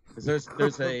comeuppance. Because there's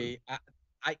a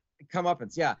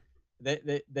comeuppance. Yeah.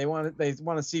 They want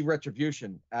to see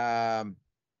retribution. Yeah,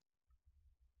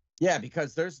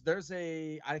 because there's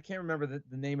a, I can't remember the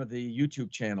name of the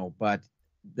YouTube channel, but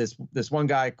this one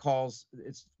guy calls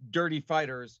it's dirty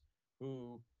fighters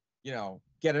who, you know,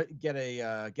 get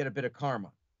a bit of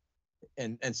karma,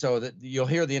 and so that you'll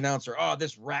hear the announcer, oh,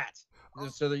 this rat,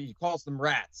 so that he calls them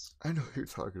rats. I know what you're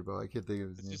talking about. I can't think of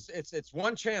his name. It's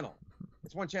one channel.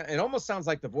 It's one channel. It almost sounds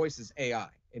like the voice is AI.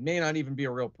 It may not even be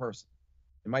a real person.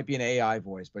 It might be an AI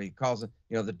voice, but he calls it,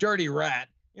 you know, the dirty rat.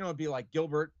 You know, it'd be like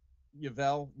Gilbert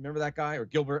Yvel. Remember that guy? Or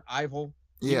Gilbert Yvel?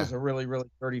 He was a really, really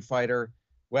dirty fighter.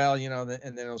 Well, you know,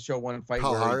 and then he'll show one fight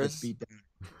Paul where Harris? he gets beat down.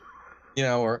 You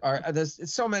know, or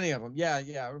there's so many of them.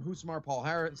 Yeah. Who's smart? Paul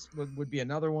Harris would be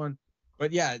another one.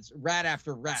 But yeah, it's rat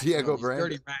after rat. Diego these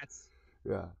dirty rats.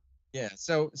 Yeah. Yeah.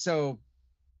 So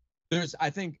there's, I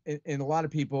think in a lot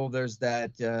of people, there's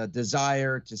that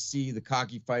desire to see the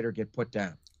cocky fighter get put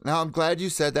down. Now, I'm glad you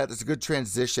said that. It's a good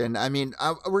transition. I mean,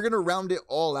 we're going to round it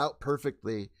all out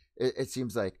perfectly. It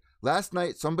seems like last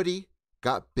night somebody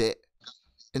got bit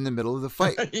in the middle of the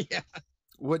fight. Yeah.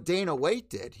 What Dana White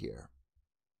did here,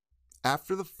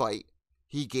 after the fight,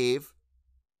 he gave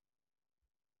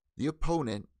the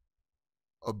opponent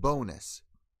a bonus.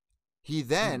 He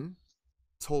then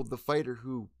told the fighter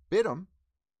who bit him,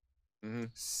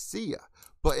 see ya.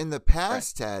 But in the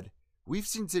past, Ted, we've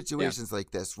seen situations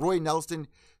like this. Roy Nelson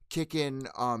kicking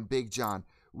Big John.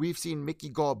 We've seen Mickey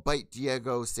Gall bite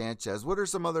Diego Sanchez. What are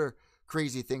some other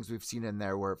crazy things we've seen in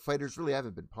there where fighters really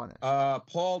haven't been punished?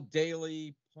 Paul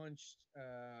Daly punched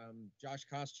Josh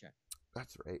Koscheck.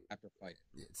 That's right. After fight.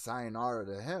 Sayonara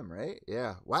to him, right?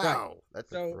 Yeah. Wow. Right.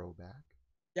 That's a throwback.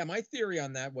 Yeah, my theory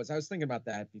on that was, I was thinking about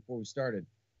that before we started,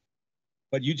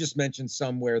 but you just mentioned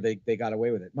somewhere they got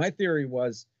away with it. My theory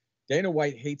was Dana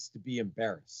White hates to be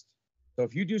embarrassed. So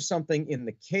if you do something in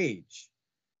the cage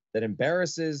that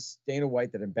embarrasses Dana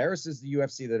White, that embarrasses the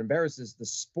UFC, that embarrasses the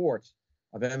sport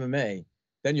of MMA,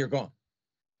 then you're gone.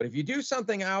 But if you do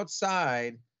something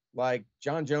outside, like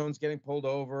John Jones getting pulled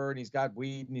over and he's got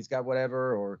weed and he's got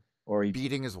whatever, or he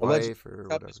beating his wife or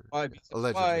whatever.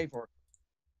 Allegedly. Or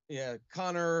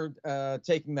Conor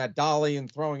taking that dolly and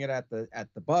throwing it at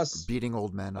the bus. Beating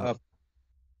old men up.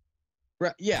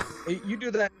 Yeah, you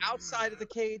do that outside of the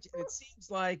cage, and it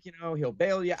seems like, you know, he'll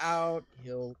bail you out,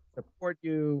 he'll support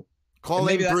you.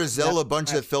 Calling Brazil a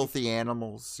bunch of filthy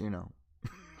animals, you know.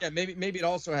 Yeah, maybe it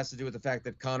also has to do with the fact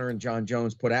that Conor and John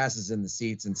Jones put asses in the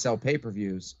seats and sell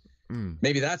pay-per-views.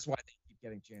 Maybe that's why they keep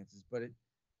getting chances. But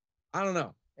I don't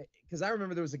know, because I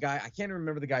remember there was a guy, I can't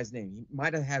remember the guy's name. He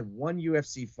might have had one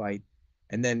UFC fight,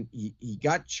 and then he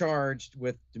got charged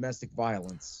with domestic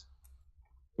violence.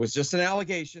 It was just an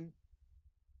allegation.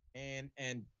 And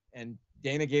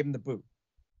Dana gave him the boot.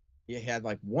 He had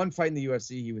like one fight in the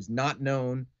UFC. He was not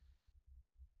known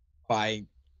by,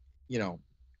 you know,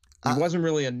 he wasn't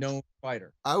really a known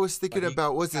fighter. I was thinking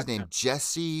about, what's his name?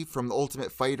 Jesse from The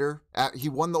Ultimate Fighter. He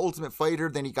won The Ultimate Fighter,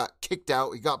 then he got kicked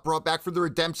out. He got brought back for the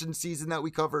redemption season that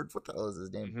we covered. What the hell is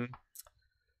his name?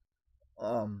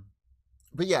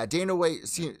 But yeah, Dana White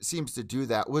seems to do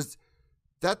that. Was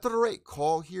that the right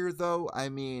call here, though? I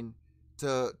mean,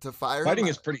 to fire fighting him?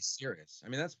 Is pretty serious. I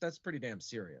mean, that's pretty damn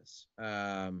serious.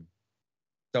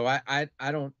 So I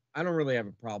don't really have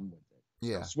a problem with it.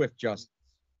 Yeah. Swift justice.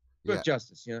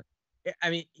 Justice, you know.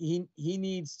 I mean, he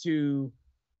needs to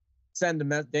send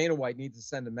Dana White needs to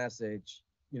send a message,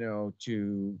 you know,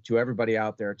 to everybody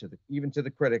out there, even to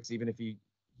the critics, even if he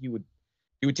would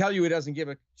tell you he doesn't give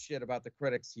a shit about the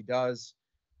critics. He does,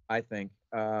 I think.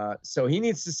 So he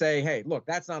needs to say, hey, look,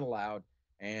 that's not allowed,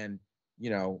 and,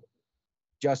 you know,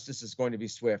 justice is going to be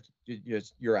swift.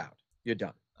 You're out. You're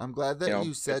done. I'm glad that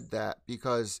you said that,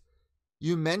 because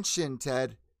you mentioned,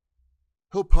 Ted,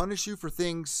 he'll punish you for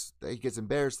things that he gets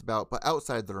embarrassed about, but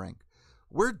outside the ring.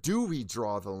 Where do we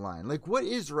draw the line? Like, what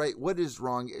is right? What is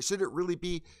wrong? Should it really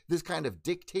be this kind of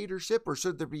dictatorship, or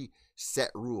should there be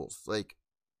set rules? Like,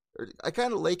 I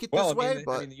kind of like it this way,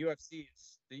 but I mean,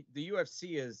 the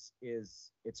UFC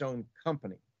is its own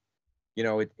company. You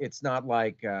know, it's not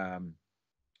like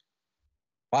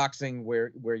boxing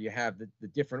where you have the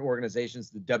different organizations,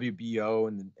 the WBO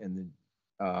and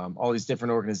all these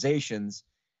different organizations.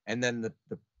 And then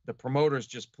the promoters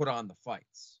just put on the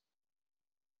fights.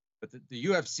 But the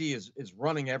UFC is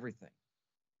running everything.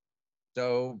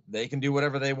 So they can do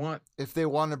whatever they want. If they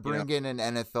want to bring in an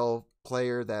NFL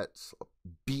player that's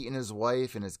beaten his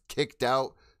wife and is kicked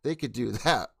out, they could do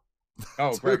that.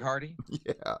 Oh, Greg Hardy?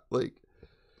 Yeah, like,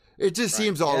 it just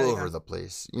seems all over the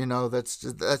place. You know, that's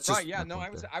just right. Yeah, no,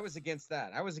 I was against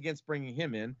that. I was against bringing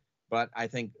him in. But I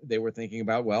think they were thinking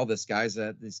about, well, this guy's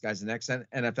an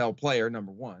ex-NFL player,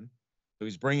 number one. So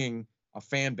he's bringing a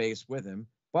fan base with him.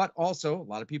 But also, a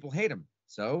lot of people hate him.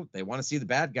 So they want to see the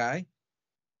bad guy,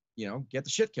 you know, get the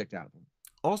shit kicked out of him.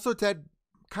 Also, Ted,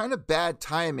 kind of bad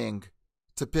timing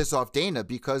to piss off Dana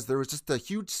because there was just a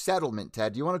huge settlement.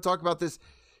 Ted, do you want to talk about this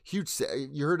you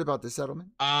heard about the settlement?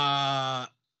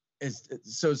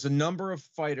 It's a number of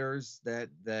fighters that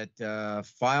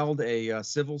filed a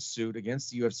civil suit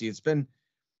against the UFC. It's been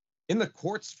in the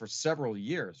courts for several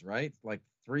years, right? Like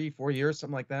 3-4 years,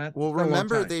 something like that. Well,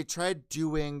 remember they tried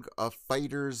doing a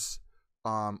fighters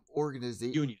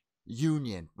organization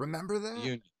union. Remember that?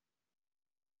 Union.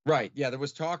 Right. Yeah, there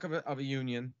was talk of a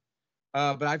union,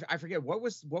 but I forget what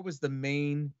was the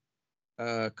main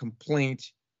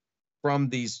complaint from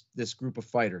this group of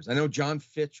fighters. I know John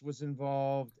Fitch was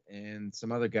involved and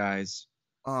some other guys.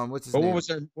 What's his name? What's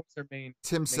their main?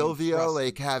 Tim Sylvia,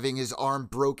 like having his arm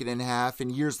broken in half,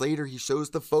 and years later he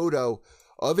shows the photo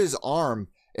of his arm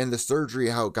and the surgery,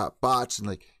 how it got botched, and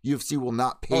like UFC will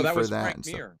not pay that for was that. Frank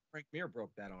Mir. Frank Mir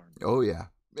broke that arm. Oh yeah,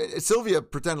 Sylvia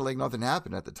pretended like nothing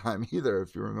happened at the time either,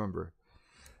 if you remember.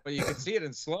 But you could see it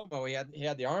in slow mo. He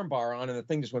had the arm bar on, and the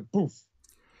thing just went poof.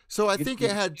 So I think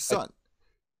it had some.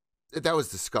 That was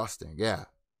disgusting. Yeah,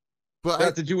 but that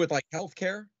had to do with like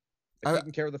healthcare,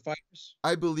 taking care of the fighters.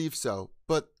 I believe so,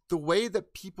 but the way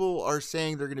that people are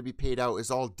saying they're going to be paid out is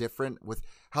all different with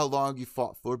how long you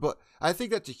fought for. But I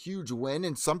think that's a huge win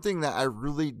and something that I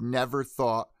really never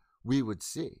thought we would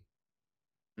see.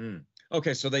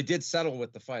 Okay, so they did settle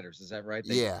with the fighters. Is that right?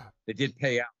 Yeah. They did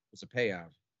pay out. It was a payout,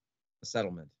 a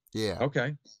settlement. Yeah.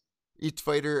 Okay. Each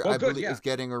fighter, I believe, is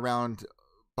getting around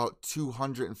about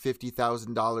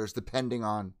 $250,000, depending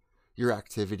on your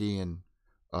activity and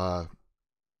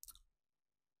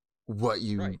what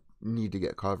you need to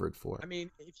get covered for. I mean,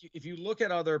 if you look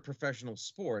at other professional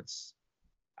sports,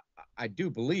 I do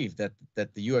believe that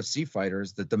the UFC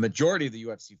fighters, that the majority of the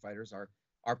UFC fighters are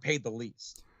paid the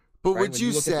least. But would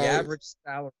you say the average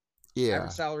salary? Yeah,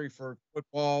 average salary for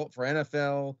football, for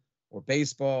NFL or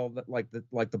baseball, like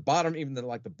the bottom, even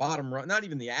the bottom rung, not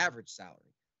even the average salary,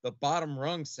 the bottom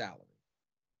rung salary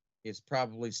is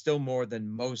probably still more than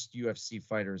most UFC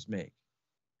fighters make.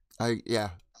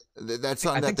 That's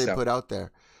something that they put out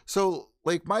there. So,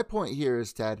 like, my point here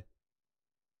is, Ted,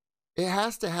 it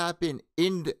has to happen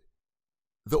in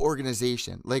the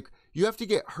organization. Like, you have to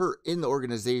get hurt in the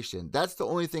organization. That's the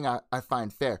only thing I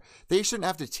find fair. They shouldn't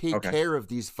have to take care of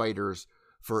these fighters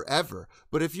forever.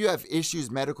 But if you have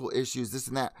issues, medical issues, this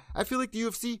and that, I feel like the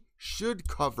UFC should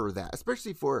cover that,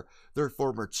 especially for their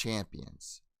former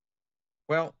champions.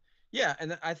 Well, yeah,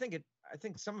 and I think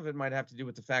some of it might have to do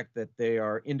with the fact that they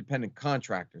are independent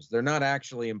contractors. They're not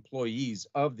actually employees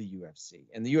of the UFC,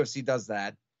 and the UFC does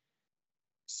that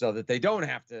so that they don't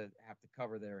have to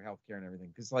cover their health care and everything.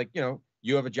 Because, like,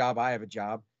 you have a job, I have a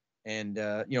job, and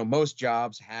most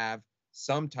jobs have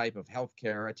some type of health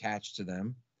care attached to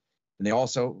them, and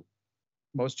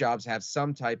most jobs have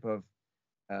some type of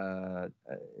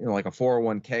like a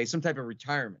 401k, some type of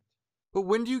retirement. But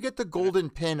when do you get the golden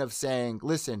pin of saying,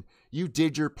 listen, you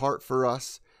did your part for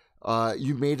us.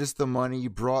 You made us the money. You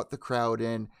brought the crowd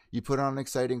in. You put on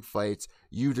exciting fights.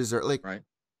 You deserve, like, right.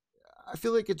 I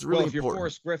feel like it's really important.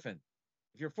 If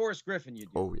you're Forrest Griffin, you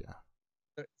do. Oh, yeah.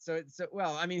 So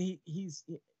well, I mean,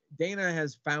 Dana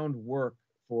has found work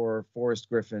for Forrest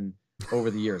Griffin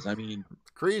over the years. I mean,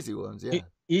 crazy ones. Yeah.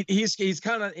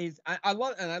 I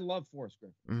love Forrest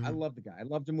Griffin. Mm-hmm. I love the guy. I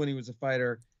loved him when he was a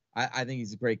fighter. I think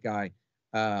he's a great guy.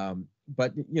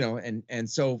 But and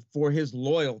so for his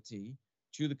loyalty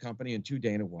to the company and to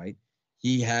Dana White,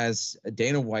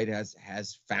 Dana White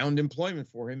has found employment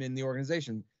for him in the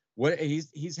organization.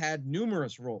 He's had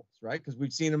numerous roles, right? Because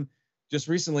we've seen him just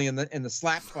recently in the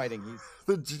slap fighting.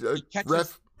 When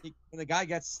the guy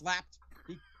gets slapped,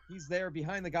 he's there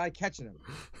behind the guy catching him,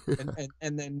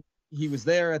 and then he was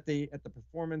there at the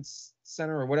performance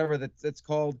center or whatever that's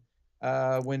called.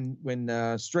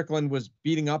 When Strickland was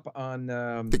beating up on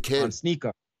the kid, on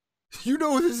Sneeko. You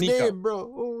know his name,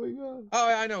 bro. Oh my god.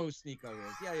 Oh, I know who Sneeko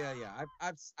is. Yeah.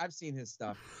 I've seen his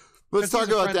stuff. Let's talk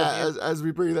about that as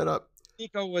we bring that up.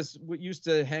 Sneeko used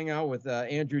to hang out with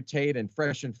Andrew Tate and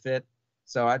Fresh and Fit.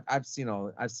 So I've seen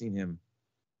him.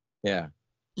 Yeah.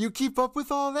 You keep up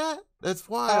with all that? That's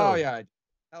wild. Oh yeah.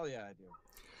 Hell yeah, I do.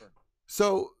 Sure.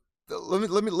 So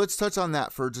let's touch on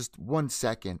that for just 1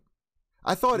 second.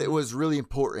 I thought it was really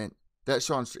important that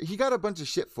he got a bunch of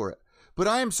shit for it. But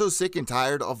I am so sick and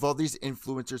tired of all these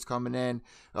influencers coming in,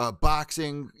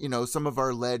 boxing, some of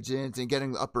our legends and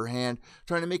getting the upper hand,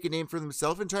 trying to make a name for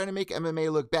themselves and trying to make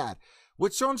MMA look bad.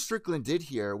 What Sean Strickland did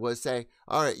here was say,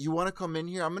 all right, you want to come in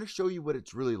here? I'm going to show you what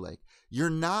it's really like.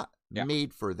 You're not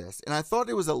made for this. And I thought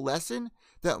it was a lesson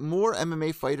that more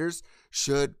MMA fighters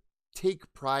should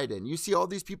take pride in. You see all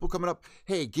these people coming up,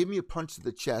 hey, give me a punch to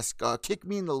the chest, kick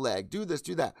me in the leg, do this,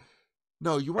 do that.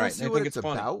 No, you want right? to And see I what think it's it's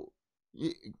funny. about,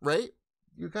 right?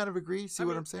 You kind of agree? See I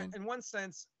what mean, I'm saying? in one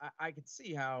sense, I could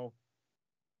see how,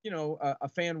 a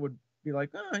fan would be like,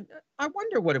 oh, I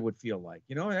wonder what it would feel like,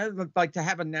 like to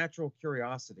have a natural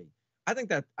curiosity. I think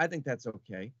that's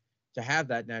okay to have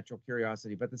that natural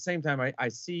curiosity. But at the same time, I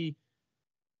see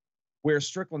where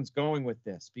Strickland's going with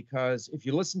this, because if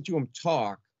you listen to him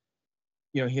talk,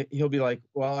 he'll be like,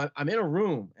 well, I'm in a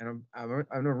room, and I'm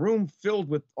in a room filled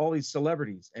with all these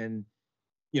celebrities, and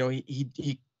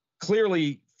he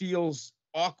clearly feels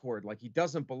awkward, like he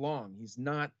doesn't belong. He's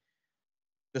not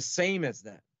the same as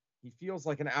them. He feels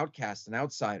like an outcast, an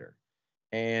outsider.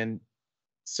 And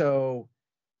so,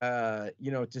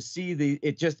 to see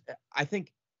it just, I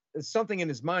think there's something in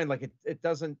his mind, like it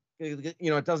doesn't,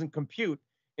 it doesn't compute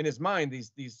in his mind,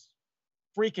 these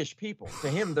freakish people. To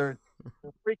him, they're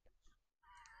freakish.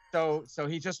 So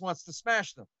he just wants to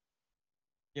smash them,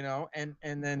 and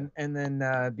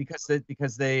then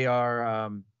because they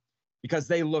are, because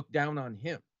they look down on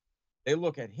him. They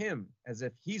look at him as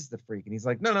if he's the freak, and he's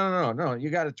like, no, no, no, no, no, you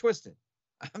got to twist it.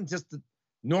 I'm just a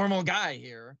normal guy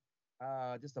here,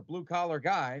 just a blue collar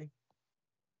guy,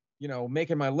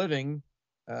 making my living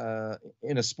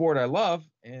in a sport I love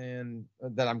and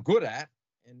that I'm good at,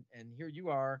 and here you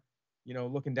are,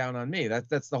 looking down on me.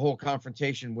 That's the whole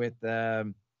confrontation with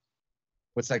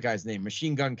what's that guy's name,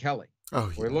 Machine Gun Kelly, Oh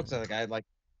where yeah. he looks at the guy like,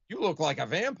 you look like a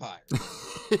vampire.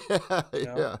 Yeah, You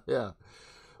know? yeah, yeah.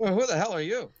 Well, who the hell are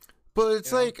you? But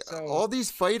it's like So all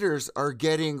these fighters are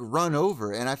getting run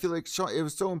over, and I feel like it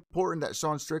was so important that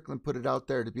Sean Strickland put it out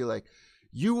there to be like,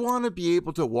 you want to be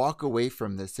able to walk away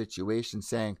from this situation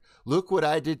saying, "Look what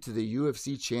I did to the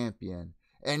UFC champion.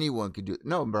 Anyone could do it."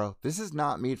 No, bro, this is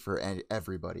not made for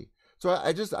everybody. So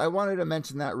I wanted to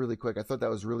mention that really quick. I thought that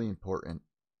was really important.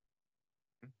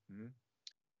 mm-hmm.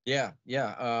 Yeah,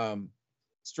 yeah.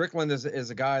 Strickland is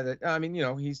a guy that, I mean,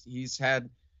 he's had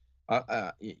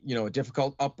a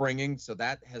difficult upbringing, so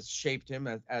that has shaped him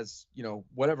as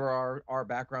whatever our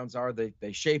backgrounds are,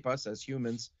 they shape us as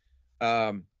humans.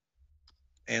 And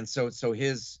so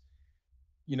his,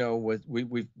 we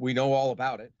know all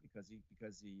about it because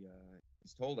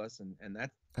he's told us, and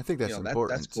that, I think that's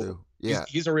important that's cool. too. Yeah,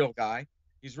 He's a real guy.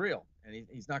 He's real, and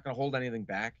he's not going to hold anything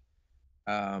back.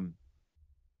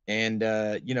 And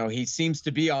he seems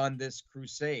to be on this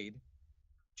crusade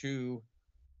to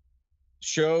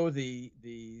show the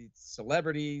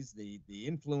celebrities, the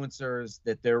influencers,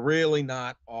 that they're really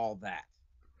not all that,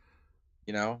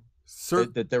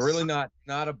 that they're really not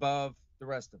above the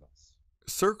rest of us.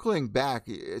 Circling back,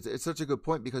 it's such a good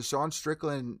point because Sean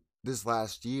Strickland this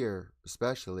last year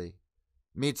especially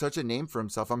made such a name for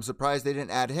himself. I'm surprised they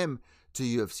didn't add him to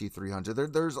UFC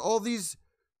 300. There's all these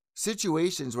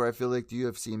situations where I feel like the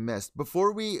UFC missed.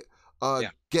 Before we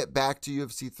get back to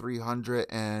UFC 300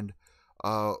 and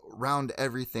round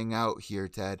everything out here,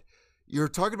 Ted, you're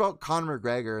talking about Conor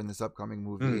McGregor in this upcoming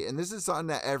movie, and this is something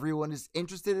that everyone is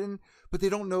interested in, but they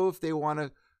don't know if they want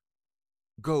to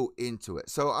go into it.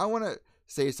 So I want to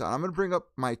say something. I'm going to bring up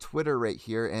my Twitter right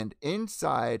here, and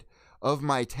inside of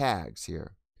my tags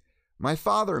here, my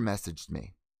father messaged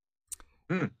me.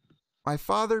 My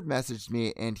father messaged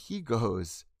me, and he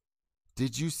goes,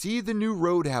 "Did you see the new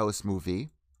Roadhouse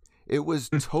movie? It was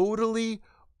totally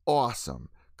awesome.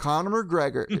 Conor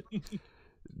McGregor."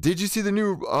 Did you see the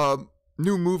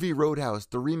new movie Roadhouse,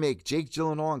 the remake, Jake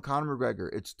Gyllenhaal and Conor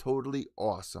McGregor? It's totally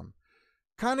awesome.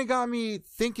 Kind of got me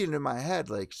thinking in my head,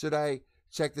 like, should I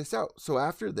check this out? So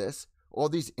after this, all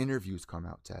these interviews come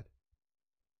out, Ted,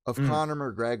 of Conor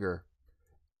McGregor,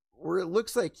 where it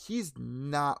looks like he's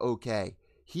not okay.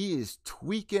 He is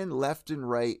tweaking left and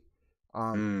right.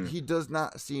 He does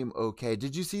not seem okay.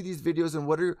 Did you see these videos, and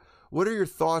what are your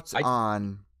thoughts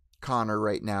on Conor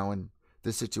right now and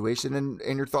the situation,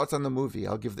 and your thoughts on the movie?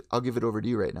 I'll give it over to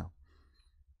you right now.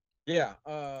 Yeah.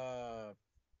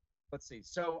 Let's see.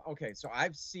 So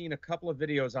I've seen a couple of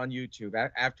videos on YouTube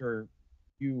after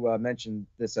you mentioned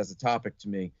this as a topic to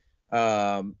me,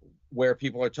 where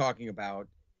people are talking about,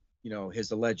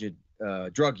 his alleged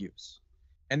drug use,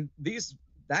 and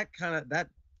that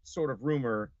sort of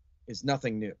rumor is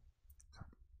nothing new.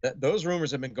 Those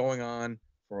rumors have been going on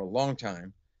for a long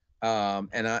time,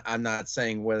 and I'm not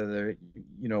saying whether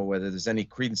there's any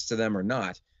credence to them or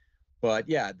not, but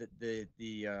yeah,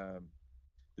 the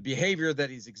behavior that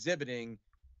he's exhibiting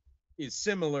is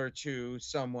similar to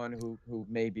someone who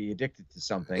may be addicted to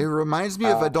something. It reminds me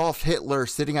of Adolf Hitler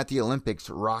sitting at the Olympics,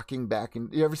 rocking back.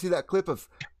 And you ever see that clip of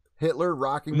Hitler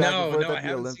rocking back and forth at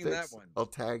the Olympics? Seen that one. I'll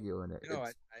tag you in it. No,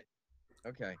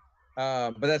 okay.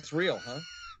 But that's real,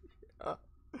 huh?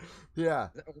 Yeah.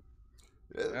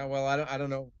 Well, I don't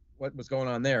know what was going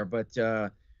on there, but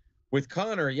with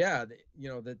Conor, yeah,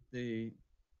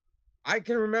 I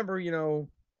can remember,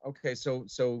 okay, so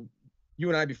you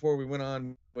and I, before we went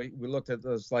on, we looked at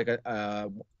those, like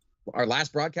our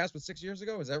last broadcast was 6 years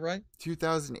ago. Is that right?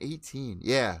 2018.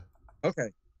 Yeah. Okay.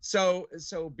 So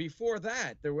before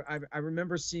that, I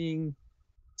remember seeing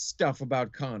stuff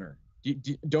about Conor.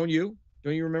 Don't you?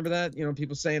 Don't you remember that?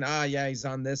 People saying, yeah, he's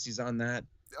on this, he's on that.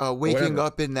 Waking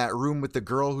up in that room with the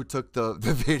girl who took the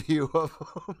video of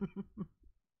him.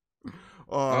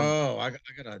 I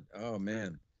gotta. Oh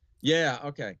man. Yeah.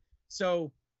 Okay.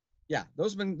 So, yeah,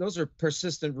 those are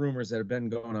persistent rumors that have been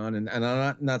going on, and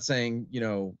I'm not saying,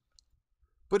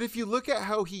 But if you look at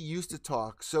how he used to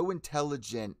talk, so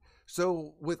intelligent,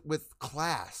 so with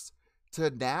class, to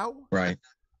now, right?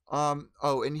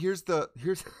 And here's the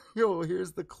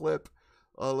clip.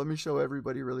 Let me show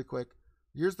everybody really quick.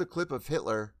 Here's the clip of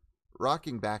Hitler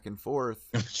rocking back and forth.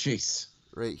 Oh, jeez.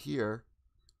 Right here.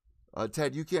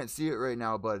 Ted, you can't see it right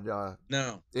now, but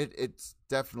no, it's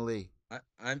definitely.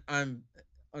 I'm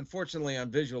unfortunately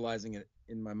I'm visualizing it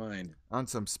in my mind on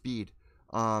some speed.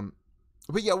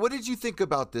 But yeah, what did you think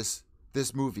about this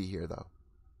movie here, though?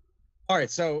 All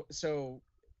right, so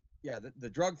yeah, the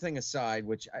drug thing aside,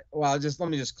 which let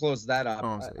me just close that up.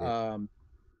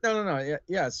 No,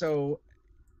 yeah. So,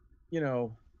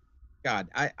 God,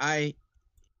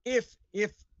 if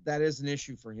that is an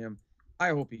issue for him, I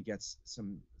hope he gets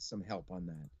some help on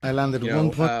that. I landed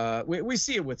one point. We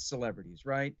see it with celebrities,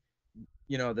 right?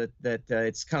 That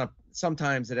it's kind of,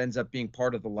 sometimes it ends up being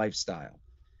part of the lifestyle.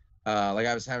 Like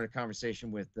I was having a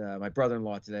conversation with my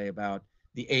brother-in-law today about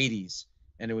the 80s,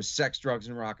 and it was sex, drugs,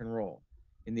 and rock and roll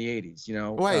in the 80s.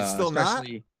 Why, it's still not?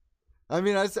 I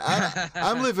mean,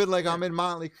 I'm living like I'm in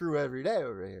Motley Crue every day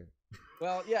over here.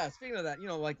 Well, yeah. Speaking of that,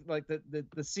 like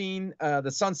the scene,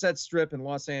 the Sunset Strip in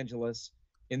Los Angeles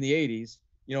in the 80s.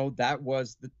 That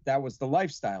was the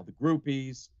lifestyle, the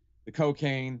groupies, the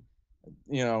cocaine,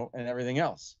 and everything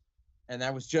else, and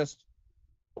that was just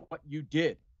what you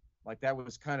did. Like, that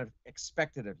was kind of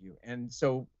expected of you. And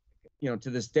so, to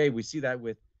this day, we see that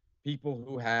with people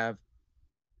who have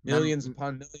millions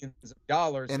upon millions of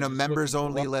dollars in a members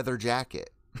only leather jacket.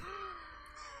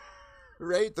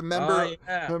 Right? The member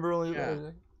only leather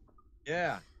jacket.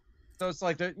 Yeah. So it's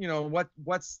like,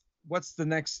 what's the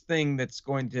next thing that's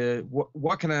going to,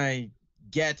 what can I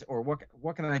get, or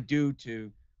what can I do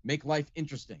to make life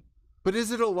interesting? But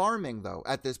is it alarming, though,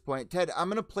 at this point? Ted, I'm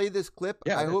going to play this clip.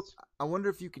 Yeah, I wonder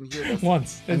if you can hear this.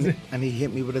 Once. And he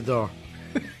hit me with a door.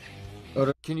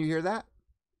 Can you hear that?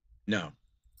 No.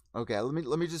 Okay,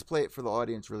 let me just play it for the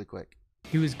audience really quick.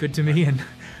 He was good to me, and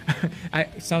I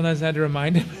sometimes had to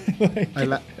remind him.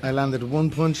 I landed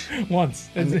one punch. Once.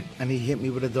 And he hit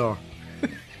me with a door.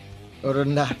 Other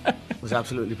than that, it was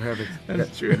absolutely perfect.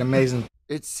 That's true. Amazing.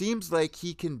 It seems like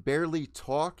he can barely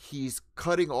talk. He's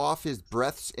cutting off his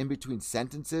breaths in between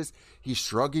sentences. He's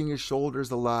shrugging his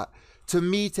shoulders a lot. To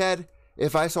me, Ted,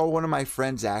 if I saw one of my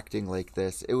friends acting like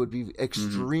this, it would be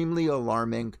extremely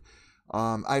alarming.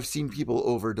 I've seen people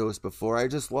overdose before. I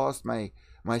just lost my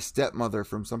stepmother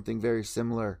from something very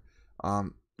similar.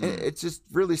 It's just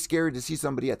really scary to see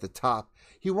somebody at the top.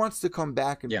 He wants to come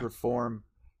back and perform.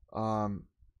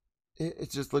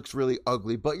 It just looks really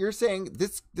ugly. But you're saying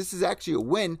this is actually a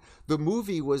win. The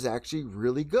movie was actually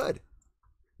really good.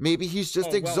 Maybe he's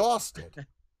just exhausted.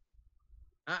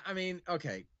 I mean,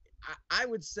 okay. I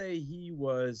would say he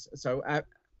was. So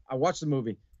I watched the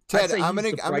movie. Ted, I'm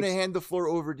gonna hand the floor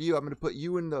over to you. I'm gonna put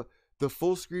you in the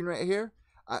full screen right here.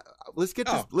 Let's get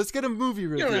a movie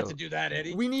review. You don't have to do that,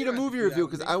 Eddie. We need a movie review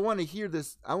because I want to hear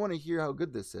this. I want to hear how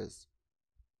good this is.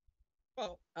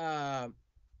 Well,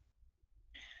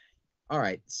 all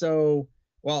right. So,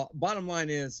 bottom line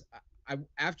is,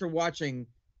 after watching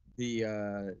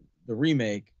the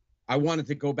remake, I wanted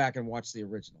to go back and watch the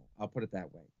original. I'll put it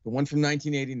that way. The one from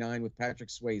 1989 with Patrick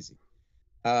Swayze.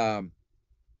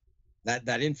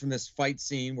 That infamous fight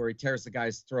scene where he tears the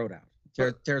guy's throat out,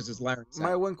 tears his larynx out.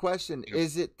 My one question,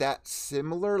 is it that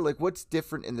similar? Like, what's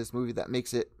different in this movie that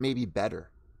makes it maybe better?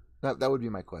 That would be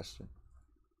my question.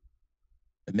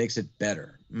 It makes it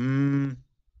better.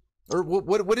 Or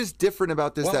what is different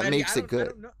about this that makes it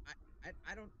good?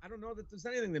 I don't know that there's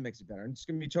anything that makes it better. I'm just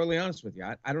gonna be totally honest with you.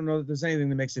 I don't know that there's anything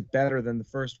that makes it better than the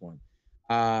first one.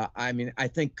 I mean, I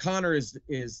think Conor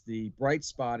is the bright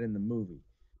spot in the movie.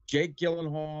 Jake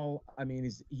Gyllenhaal, I mean,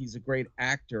 he's a great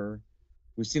actor.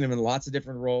 We've seen him in lots of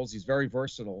different roles. He's very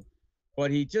versatile, but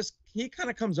he kind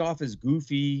of comes off as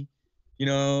goofy,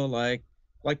 like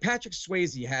Patrick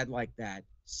Swayze had like that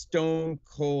stone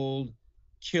cold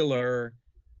killer.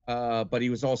 But he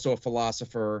was also a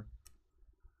philosopher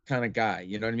kind of guy.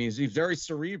 You know what I mean? He's very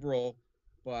cerebral,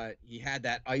 but he had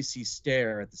that icy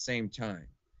stare at the same time.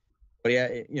 But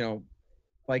yeah,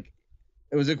 like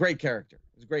it was a great character.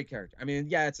 It was a great character. I mean,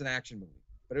 yeah, it's an action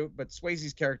movie, but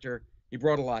Swayze's character, he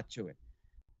brought a lot to it.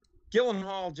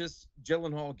 Gyllenhaal.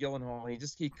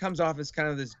 He comes off as kind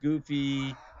of this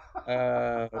goofy,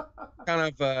 kind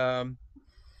of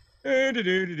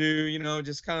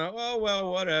just kind of, oh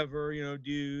well, whatever,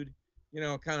 dude,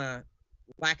 kind of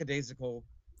lackadaisical.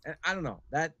 And I don't know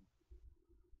that.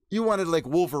 You wanted like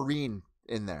Wolverine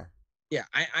in there. Yeah,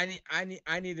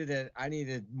 I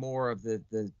needed more of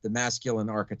the masculine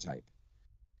archetype,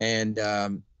 and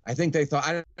I think they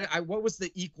thought what was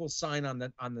the equal sign on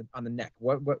the neck?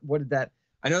 What did that?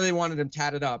 I know they wanted him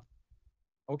tatted up.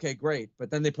 Okay, great, but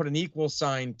then they put an equal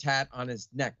sign tat on his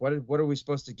neck. What are we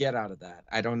supposed to get out of that?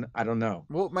 I don't know.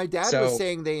 Well, my dad was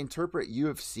saying they interpret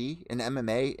UFC and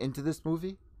MMA into this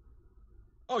movie.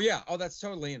 Oh yeah, that's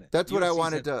totally in it. That's what I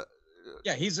wanted to.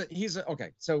 Yeah, he's a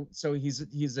okay. So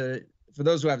he's a for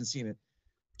those who haven't seen it,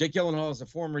 Jake Gyllenhaal is a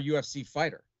former UFC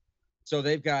fighter. So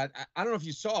they've got, I don't know if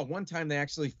you saw, one time they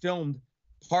actually filmed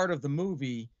part of the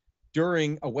movie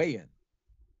during a weigh-in.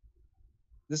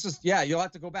 You'll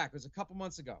have to go back. It was a couple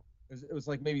months ago. It was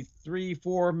like maybe 3,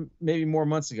 4, maybe more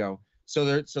months ago. So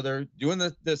they're doing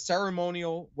the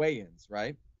ceremonial weigh-ins,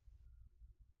 right?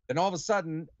 Then all of a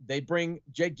sudden they bring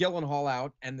Jake Gyllenhaal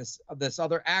out and this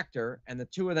other actor, and the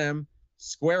two of them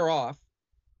square off,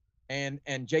 and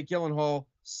Jake Gyllenhaal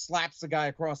slaps the guy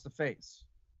across the face.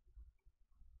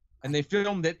 And they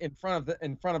filmed it in front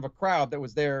of a crowd that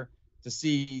was there to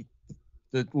see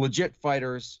the legit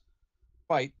fighters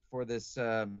fight for this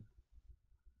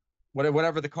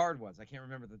whatever the card was. I can't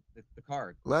remember the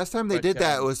card. Last time they did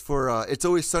that was for It's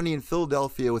Always Sunny in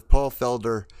Philadelphia with Paul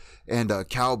Felder and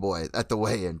Cowboy at the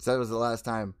weigh-ins. That was the last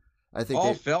time I think.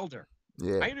 Paul Felder.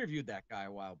 Yeah, I interviewed that guy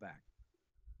a while back.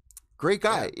 Great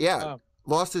guy. Yeah.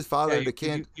 Lost his father to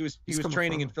cancer. He was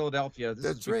training in Philadelphia.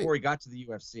 This is before he got to the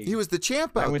UFC. He was the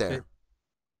champ out there.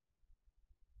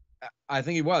 I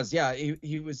think he was. Yeah,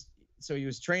 he was. So he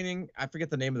was training. I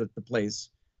forget the name of the place.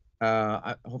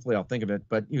 Hopefully I'll think of it.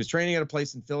 But he was training at a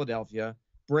place in Philadelphia,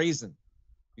 Brazen.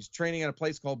 He's training at a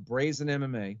place called Brazen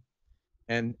MMA,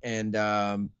 and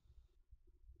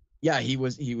he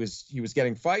was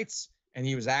getting fights, and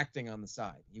he was acting on the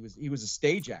side. He was a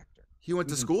stage actor. He went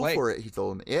to school for it. He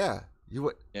told me. Yeah.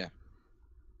 Yeah.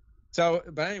 So,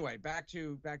 but anyway, back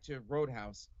to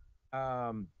Roadhouse.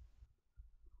 So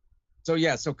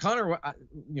Conor,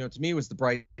 to me, was the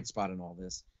bright spot in all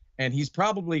this, and he's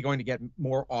probably going to get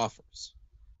more offers,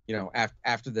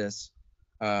 after this,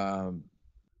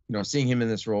 seeing him in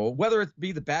this role, whether it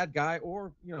be the bad guy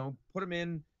or, put him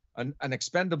in an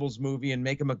Expendables movie and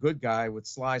make him a good guy with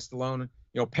Sly Stallone,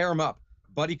 pair him up,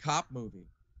 buddy cop movie,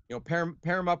 pair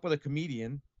him up with a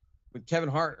comedian, with Kevin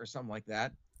Hart or something like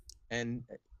that, and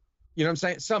what I'm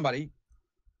saying, somebody.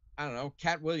 I don't know,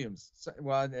 Cat Williams.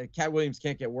 Well, Cat Williams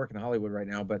can't get work in Hollywood right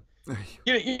now, but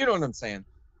you know what I'm saying.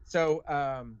 So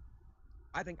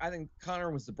I think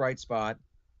Conor was the bright spot.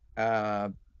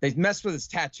 They messed with his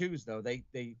tattoos though. They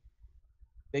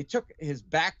took his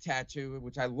back tattoo,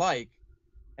 which I like,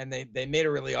 and they made it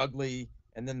really ugly,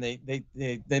 and then they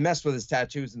messed with his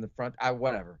tattoos in the front.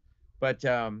 Whatever. But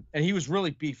and he was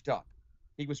really beefed up.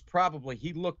 He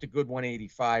looked a good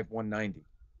 185, 190.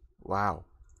 Wow.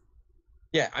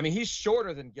 Yeah, I mean, he's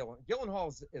shorter than Gyllenhaal. Gyllenhaal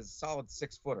is a solid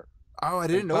 6-footer. Oh, I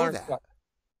didn't know that.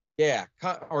 Yeah,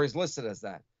 or he's listed as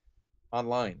that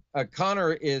online.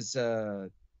 Conor is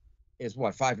what,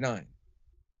 5'9".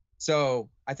 So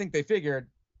I think they figured,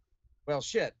 well,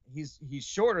 shit, he's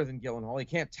shorter than Gyllenhaal. He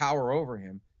can't tower over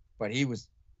him, but he was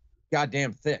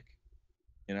goddamn thick,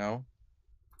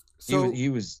 So he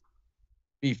was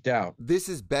beefed out. This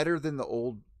is better than the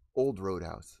old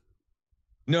Roadhouse.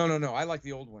 No. I like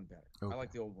the old one better. Okay. I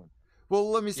like the old one. Well,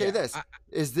 let me say this.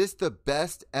 Is this the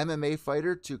best MMA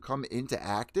fighter to come into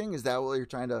acting? Is that what you're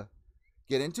trying to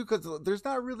get into? Because there's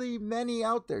not really many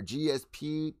out there.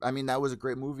 GSP, I mean, that was a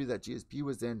great movie that GSP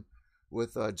was in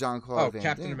with Jean-Claude Van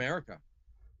Captain Damme. America.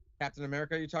 Captain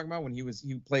America you're talking about when he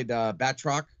played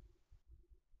Batroc?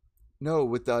 No,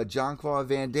 with Jean-Claude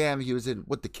Van Damme, he was in,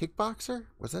 the Kickboxer?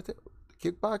 Was that the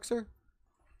Kickboxer?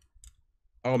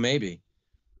 Oh, maybe.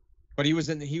 But he was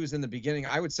in the beginning.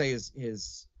 I would say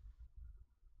his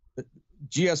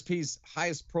GSP's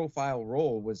highest profile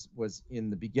role was in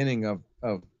the beginning of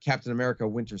Captain America: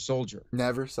 Winter Soldier.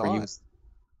 Never saw it.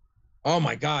 Oh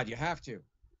my God, you have to.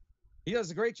 He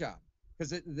does a great job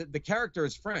because the character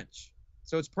is French,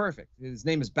 so it's perfect. His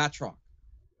name is Batroc,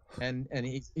 and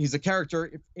he's a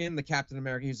character in the Captain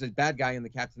America. He's a bad guy in the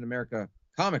Captain America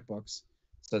comic books.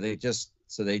 So they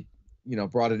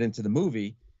brought it into the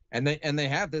movie. and they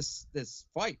have this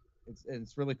fight.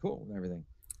 It's really cool and everything.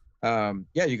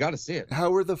 Yeah, you got to see it. How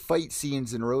were the fight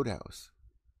scenes in Roadhouse?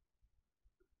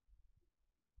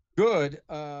 Good.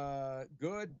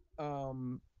 Good.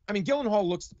 I mean, Gyllenhaal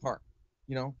looks the part.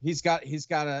 You know, he's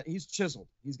chiseled.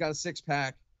 He's got a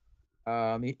six-pack.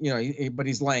 But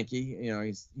he's lanky.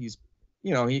 You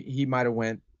know, he might have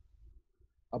went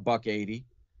 $180.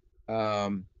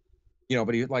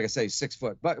 But he, like I say, 6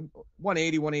 foot, but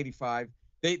 180, 185.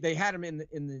 They had him in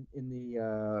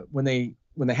the when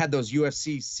they had those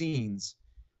UFC scenes,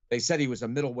 they said he was a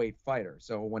middleweight fighter,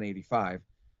 so 185.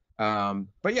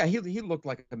 But yeah, he looked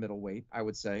like a middleweight, I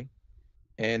would say.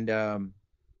 And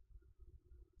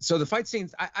so the fight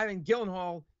scenes, I mean,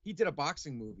 Gyllenhaal, he did a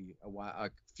boxing movie a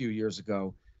few years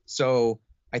ago. So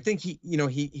I think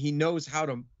he knows how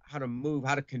to move,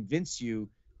 how to convince you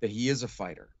that he is a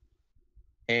fighter.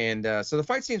 And so the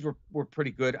fight scenes were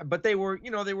pretty good, but they were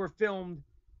filmed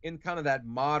in kind of that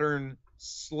modern,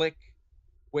 slick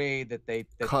way that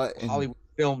Hollywood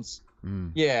films.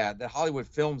 Yeah, that Hollywood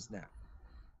films now.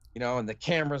 You know, and the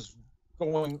camera's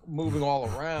moving all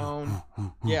around.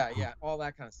 Yeah, all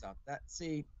that kind of stuff.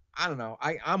 I don't know.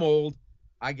 I'm old.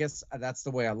 I guess that's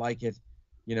the way I like it.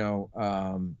 You know,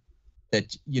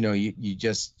 that you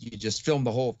just film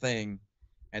the whole thing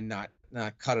and not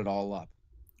cut it all up.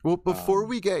 Well, before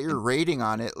we get your rating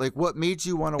on it, like, what made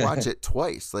you want to watch it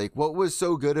twice? Like, what was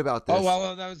so good about this? Oh,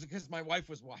 well, that was because my wife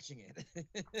was watching it.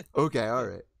 Okay, all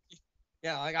right.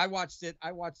 Yeah, like I watched it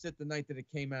the night that it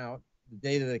came out, the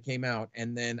day that it came out,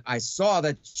 and then I saw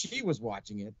that she was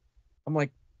watching it. I'm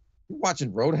like, "You're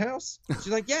watching Roadhouse?" She's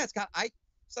like, "Yeah, it's got eye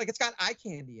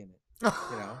candy in it."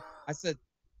 You know, I said,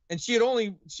 and she had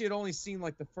only seen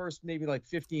like the first maybe like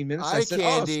 15 minutes. Eye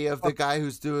candy of the guy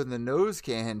who's doing the nose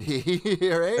candy,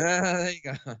 right? There you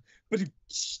go. But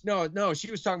no,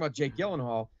 she was talking about Jake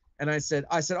Gyllenhaal, and I said,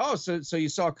 oh, so you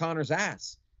saw Conor's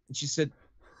ass? And she said,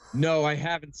 no, I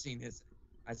haven't seen his.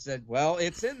 I said, well,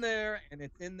 it's in there, and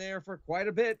it's in there for quite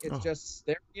a bit. It's just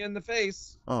staring you in the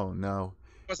face. Oh no.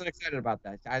 Wasn't excited about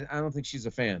that. I don't think she's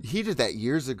a fan. He did that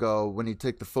years ago when he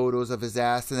took the photos of his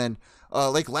ass, and then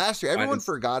like last year, everyone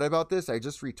forgot about this. I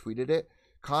just retweeted it.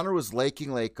 Conor was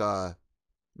liking like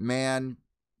man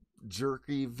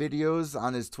jerky videos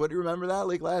on his Twitter. Remember that?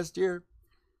 Like last year,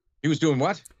 he was doing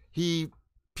what?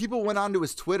 People went onto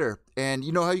his Twitter, and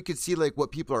you know how you could see like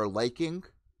what people are liking.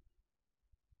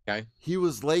 Okay. He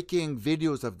was liking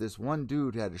videos of this one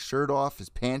dude who had his shirt off, his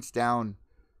pants down.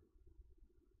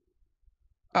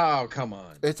 Oh, come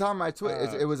on. It's on my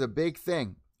Twitter. It was a big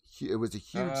thing. It was a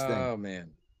huge thing. Oh, man.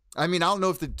 I mean, I don't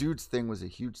know if the dude's thing was a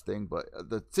huge thing, but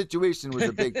the situation was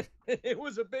a big... It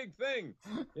was a big thing.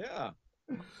 Yeah.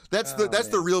 That's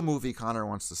the real movie Conor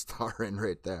wants to star in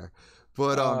right there.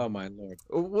 But oh, my Lord.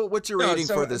 What's your rating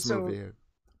for this movie?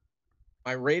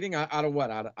 My rating out of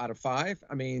what? Out of 5?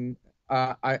 I mean,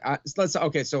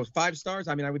 okay, so 5 stars.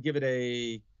 I mean, I would give it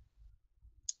a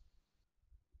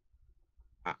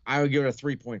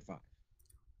 3.5.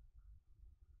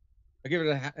 I give it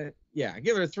a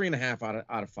 3.5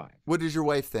 out of 5. What does your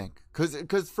wife think?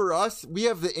 Because for us, we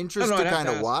have the interest to kind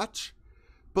of watch,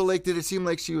 but like, did it seem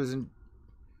like she was in?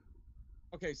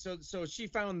 Okay, so she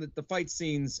found that the fight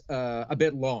scenes a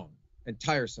bit long and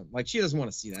tiresome. Like, she doesn't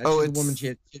want to see that. Oh, she's a woman.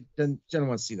 She doesn't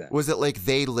want to see that. Was it like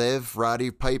They Live, Roddy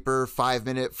Piper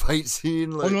 5-minute fight scene?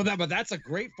 Like... Oh no, but that's a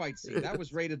great fight scene. That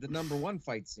was rated the #1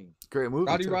 fight scene. Great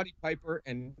movie. Roddy Piper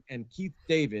and Keith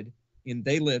David in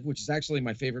They Live, which is actually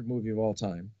my favorite movie of all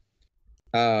time.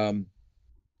 Yeah,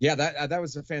 that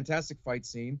was a fantastic fight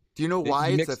scene. Do you know why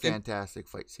it's a fantastic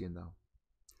fight scene though?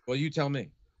 Well, you tell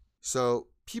me. So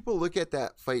people look at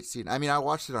that fight scene. I mean, I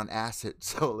watched it on acid,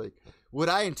 so like what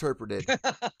I interpreted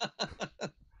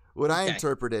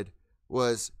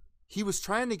was he was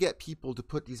trying to get people to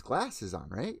put these glasses on,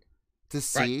 right? To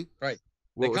see right.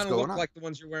 What they was kind of going look on. like the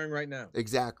ones you're wearing right now.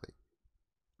 Exactly.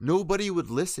 Nobody would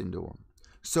listen to him.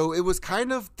 So it was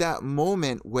kind of that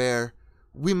moment where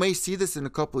we may see this in a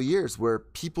couple of years where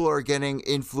people are getting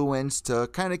influenced to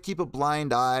kind of keep a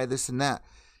blind eye, this and that.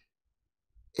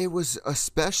 It was a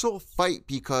special fight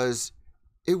because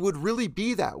it would really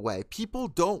be that way. People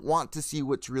don't want to see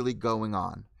what's really going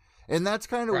on. And that's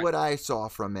kind of what I saw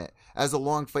from it as a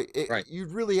long fight.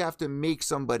 You'd really have to make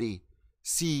somebody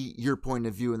see your point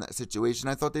of view in that situation.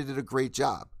 I thought they did a great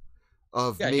job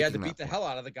of making he had to beat the hell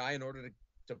out of the guy in order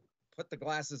to put the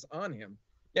glasses on him.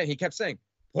 Yeah, he kept saying,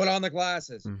 put on the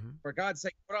glasses. Mm-hmm. For God's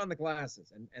sake, put on the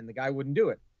glasses. And the guy wouldn't do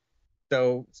it.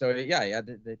 So yeah,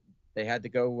 they had to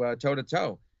go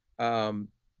toe-to-toe. Let's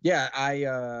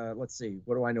see.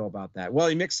 What do I know about that? Well,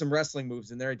 he mixed some wrestling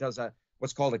moves in there. He does a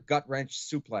what's called a gut wrench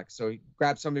suplex. So he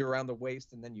grabs somebody around the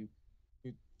waist and then you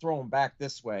throw him back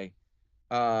this way.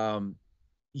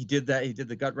 He did that. He did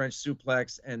the gut wrench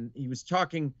suplex, and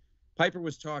Piper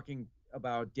was talking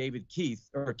about Keith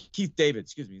David,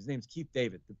 excuse me. His name's Keith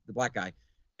David, the black guy,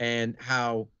 and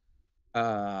how,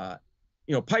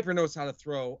 Piper knows how to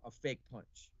throw a fake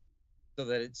punch so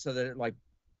that it like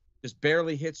just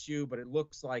barely hits you, but it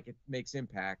looks like it makes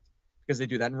impact, because they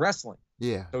do that in wrestling.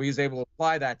 Yeah. So he was able to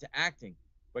apply that to acting.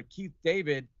 But Keith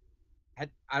David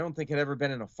I don't think had ever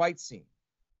been in a fight scene.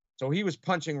 So he was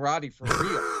punching Roddy for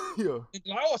real. Yeah.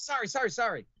 Oh, sorry.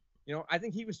 I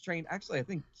think he was trained. Actually, I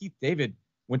think Keith David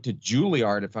went to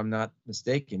Juilliard, if I'm not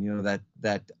mistaken.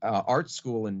 That art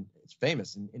school, and it's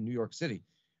famous in New York City.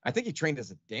 I think he trained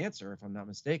as a dancer, if I'm not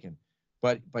mistaken.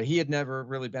 But he had never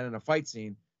really been in a fight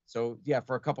scene. So yeah,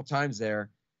 for a couple times there,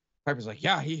 Piper's like,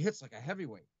 yeah, he hits like a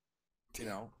heavyweight.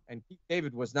 And Keith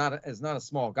David was not a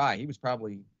small guy. He was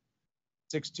probably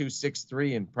 6'2",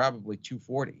 6'3", and probably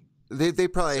 240. They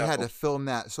probably had to film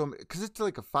that, so because it's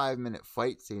like a 5-minute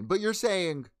fight scene. But you're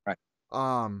saying, right?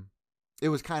 It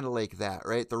was kind of like that,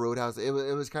 right? The Roadhouse. It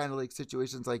was kind of like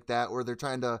situations like that where they're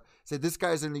trying to say this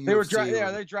guy's in the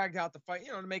UFC. They dragged out the fight,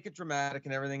 to make it dramatic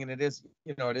and everything. And it is,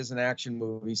 it is an action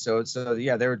movie, so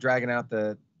yeah, they were dragging out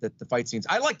the fight scenes.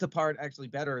 I like the part actually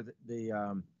better.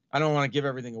 I don't want to give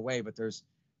everything away, but there's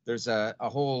a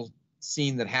whole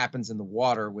scene that happens in the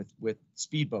water with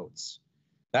speedboats.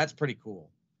 That's pretty cool.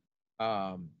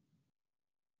 I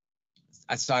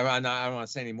don't want to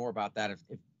say any more about that if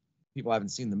people haven't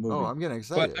seen the movie. Oh, I'm getting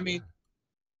excited. But I mean,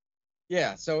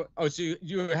 yeah. So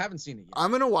you haven't seen it yet?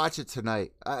 I'm gonna watch it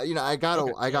tonight. I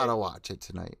gotta watch it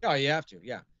tonight. Oh, you have to.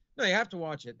 Yeah. No, you have to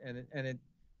watch it. And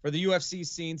for the UFC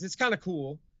scenes, it's kind of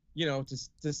cool.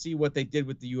 To see what they did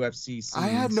with the UFC scenes. I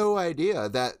had no idea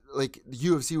that like the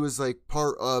UFC was like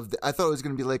part of. I thought it was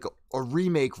gonna be like a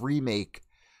remake.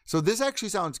 So this actually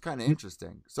sounds kind of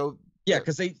interesting. So yeah,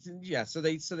 because they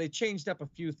changed up a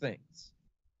few things,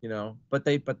 but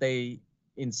they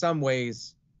in some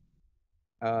ways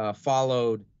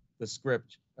followed the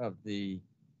script of the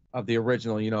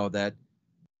original. That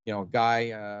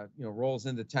guy rolls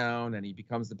into town and he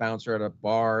becomes the bouncer at a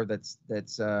bar that's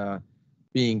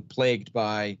being plagued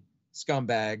by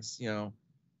scumbags,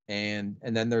 and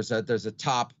then there's a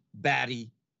top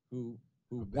baddie who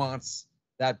wants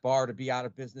that bar to be out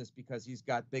of business because he's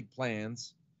got big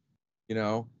plans,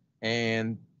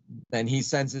 and then he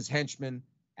sends his henchmen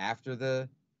after the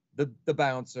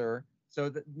bouncer. So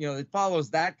that, it follows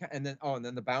that, and then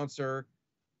the bouncer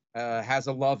has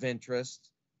a love interest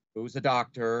who's a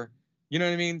doctor. You know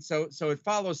what I mean? So it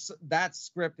follows that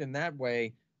script in that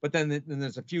way, but then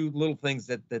there's a few little things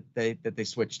that they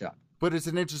switched up. But it's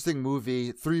an interesting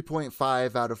movie.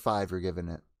 3.5 out of 5 you're giving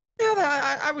it.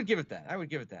 Yeah, I would give it that.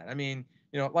 I mean,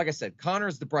 like I said,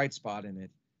 Conor's the bright spot in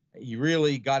it. He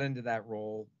really got into that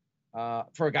role.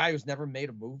 For a guy who's never made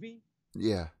a movie.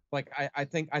 Yeah. Like I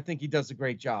think he does a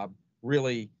great job,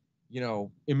 really,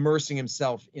 immersing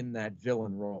himself in that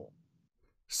villain role.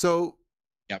 So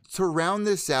yep. To round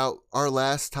this out, our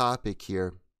last topic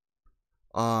here.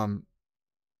 To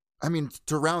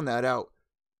round that out,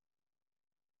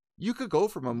 you could go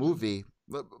from a movie,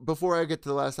 before I get to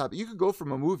the last topic, you could go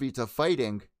from a movie to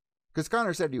fighting, because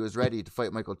Conor said he was ready to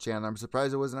fight Michael Chandler. I'm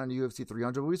surprised it wasn't on the UFC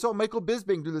 300, but we saw Michael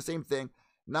Bisping do the same thing,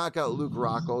 knock out Luke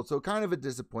Rockhold, so kind of a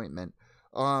disappointment.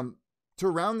 To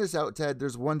round this out, Ted,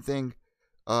 there's one thing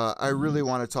I really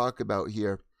want to talk about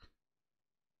here.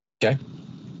 Okay.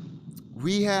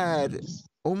 We had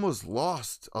almost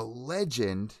lost a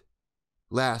legend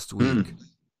last week.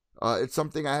 It's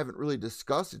something I haven't really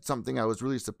discussed. It's something I was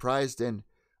really surprised in.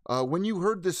 When you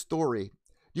heard this story,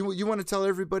 you want to tell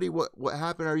everybody what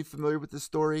happened? Are you familiar with this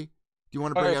story? Do you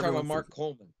want to bring everyone? Mark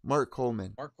Coleman. Mark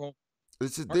Coleman.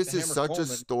 This is such Coleman. A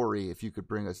story. If you could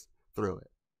bring us through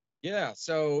it. Yeah.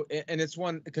 So, and it's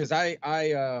one because I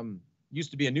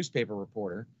used to be a newspaper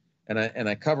reporter, and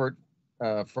I covered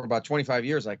for about 25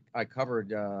 years. I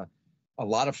covered a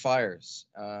lot of fires,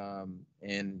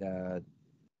 and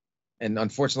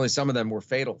unfortunately, some of them were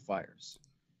fatal fires.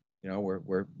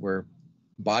 Where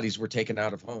bodies were taken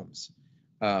out of homes.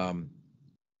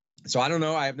 So I don't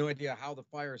know. I have no idea how the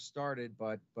fire started,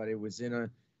 but it was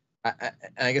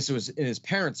I guess it was in his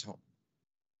parents' home.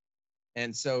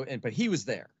 But he was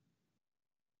there.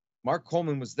 Mark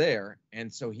Coleman was there,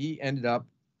 and so he ended up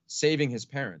saving his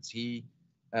parents. He,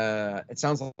 it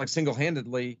sounds like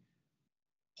single-handedly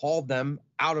hauled them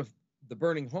out of the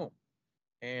burning home,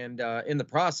 and in the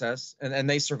process, and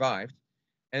they survived.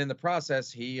 And in the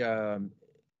process, he, as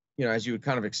you would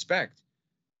kind of expect,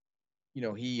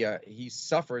 he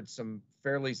suffered some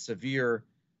fairly severe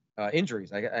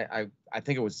injuries. I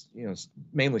think it was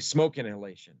mainly smoke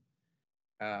inhalation,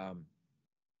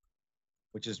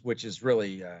 which is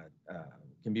really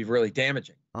can be really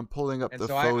damaging. I'm pulling up And the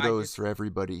so photos for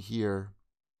everybody here.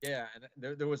 Yeah,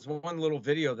 and there was one little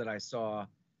video that I saw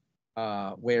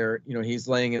where he's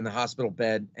laying in the hospital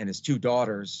bed and his two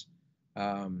daughters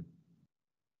come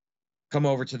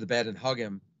over to the bed and hug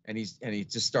him, and he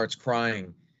just starts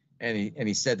crying, and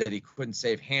he said that he couldn't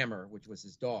save Hammer, which was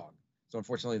his dog. So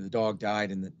unfortunately, the dog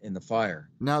died in the fire.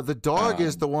 Now the dog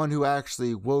is the one who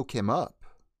actually woke him up.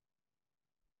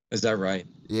 Is that right?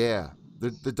 Yeah,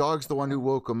 the dog's the one who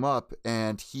woke him up,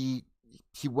 and he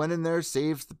went in there,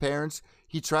 saves the parents.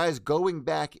 He tries going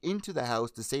back into the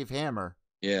house to save Hammer.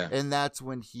 Yeah, and that's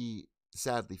when he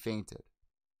sadly fainted.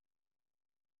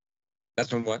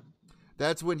 That's when what?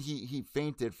 That's when he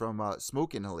fainted from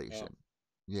smoke inhalation. Oh.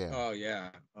 Yeah. Oh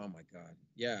yeah. Oh my God.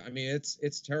 Yeah. I mean,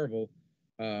 it's terrible.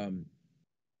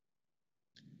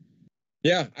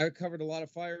 Yeah, I covered a lot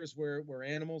of fires where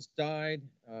animals died,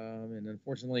 and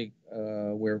unfortunately,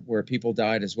 where people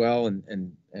died as well,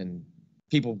 and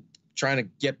people trying to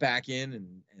get back in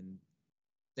and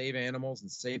save animals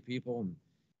and save people, and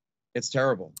it's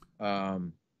terrible.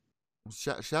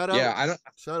 Shout out! Yeah,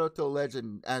 shout out to a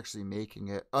legend actually making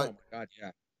it. Oh my God,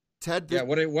 yeah. Ted. Yeah,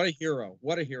 what a hero!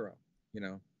 What a hero!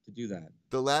 To do that.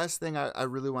 The last thing I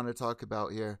really want to talk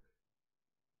about here,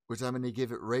 which I'm going to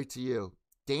give it right to you.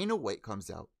 Dana White comes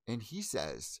out and he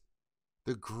says,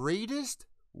 the greatest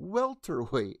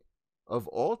welterweight of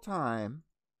all time,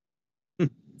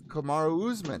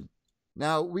 Kamaru Usman.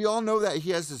 Now, we all know that he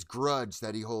has this grudge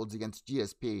that he holds against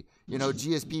GSP.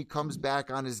 GSP comes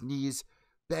back on his knees,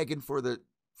 begging for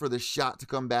the shot to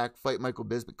come back, fight Michael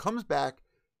Bisping. Comes back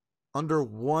under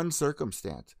one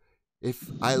circumstance. If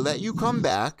I let you come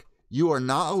back, you are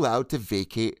not allowed to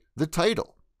vacate the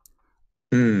title.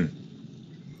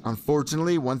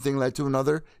 Unfortunately, one thing led to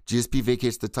another. GSP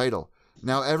vacates the title.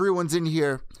 Now, everyone's in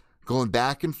here going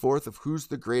back and forth of who's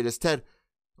the greatest. Ted,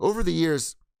 over the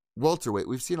years, welterweight,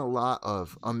 we've seen a lot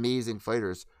of amazing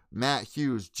fighters. Matt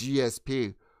Hughes,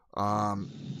 GSP,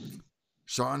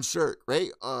 Sean Shirt,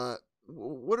 right?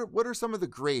 What are some of the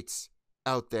greats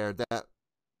out there that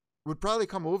would probably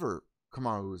come over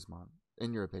Kamaru Usman,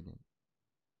 in your opinion?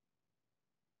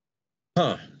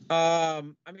 I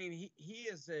mean, he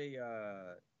is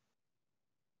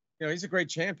he's a great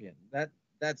champion.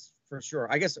 That's for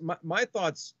sure. I guess my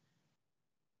thoughts,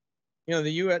 the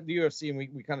UFC, and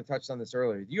we kind of touched on this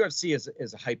earlier. The UFC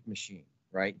is a hype machine,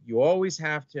 right? You always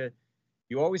have to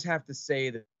say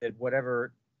that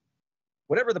whatever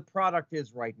the product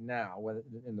is right now,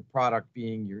 and the product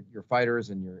being your fighters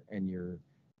and your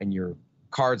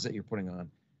cards that you're putting on,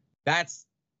 that's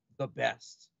the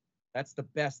best. That's the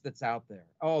best that's out there.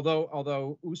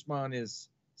 Although Usman is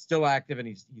still active and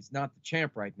he's not the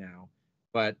champ right now,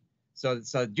 but so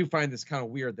I do find this kind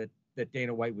of weird that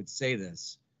Dana White would say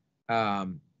this. But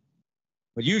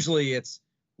usually it's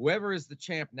whoever is the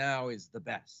champ now is the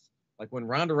best. Like when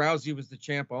Ronda Rousey was the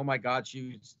champ, oh my God,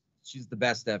 she's the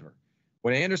best ever.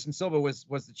 When Anderson Silva was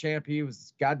the champ, he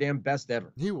was goddamn best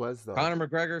ever. He was though. Conor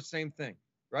McGregor, same thing,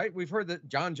 right? We've heard that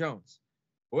John Jones,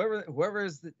 whoever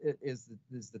is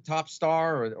the top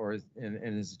star or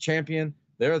is a champion,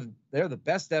 they're the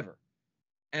best ever.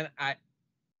 And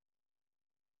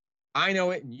I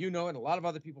know it, and you know it, and a lot of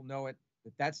other people know it,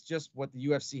 that's just what the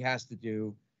UFC has to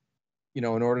do, in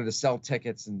order to sell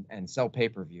tickets and sell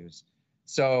pay-per-views.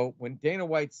 So when Dana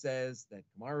White says that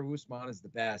Kamaru Usman is the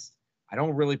best, I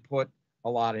don't really put a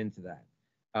lot into that.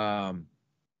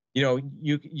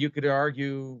 You could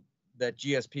argue that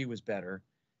GSP was better.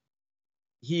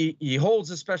 He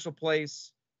holds a special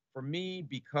place for me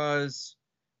because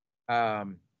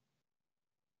he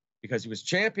was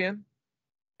champion,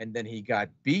 and then he got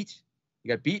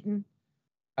beaten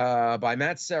by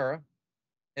Matt Serra,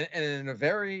 and in a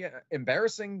very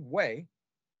embarrassing way.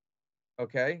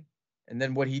 Okay, and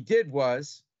then what he did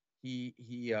was he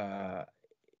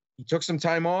took some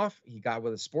time off. He got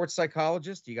with a sports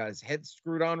psychologist. He got his head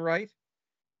screwed on right,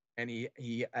 and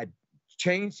he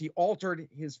altered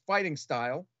his fighting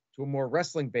style to a more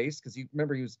wrestling based, because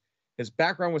his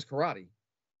background was karate,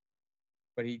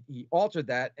 but he altered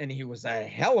that, and he was a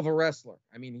hell of a wrestler.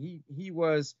 I mean, he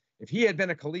was, if he had been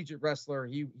a collegiate wrestler,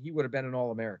 he would have been an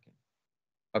All-American.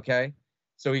 Okay,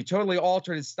 so he totally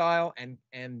altered his style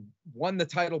and won the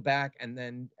title back, and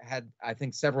then had, I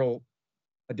think, several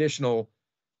additional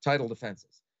title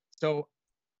defenses. So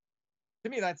to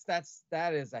me, that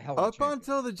is a hell of a champion. Up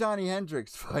until the Johnny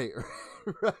Hendricks fight,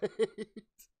 right?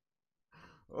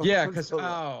 Yeah, because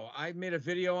I made a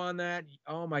video on that.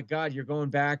 Oh my God, you're going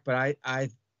back, but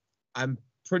I'm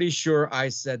pretty sure I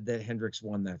said that Hendricks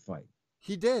won that fight.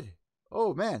 He did.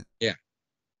 Oh man. Yeah.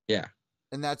 Yeah.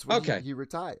 And that's when Okay. he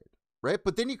retired. Right?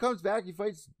 But then he comes back, he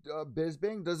fights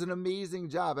Bisping, does an amazing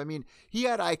job. I mean, he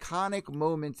had iconic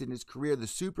moments in his career. The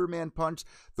Superman punch,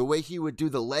 the way he would do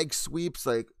the leg sweeps,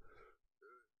 like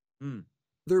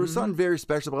there was something very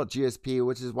special about GSP,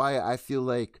 which is why I feel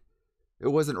like it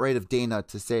wasn't right of Dana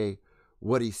to say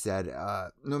what he said,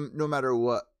 no matter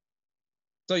what.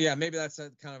 So yeah, maybe that's a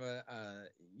kind of a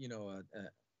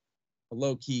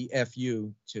low key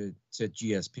FU to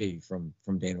GSP from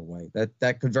Dana White.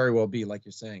 That could very well be, like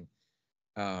you're saying.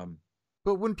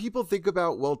 But when people think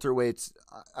about welterweights,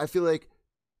 I feel like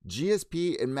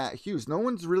GSP and Matt Hughes, no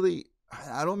one's really,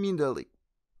 I don't mean to like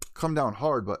come down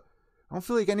hard, but I don't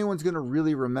feel like anyone's going to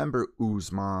really remember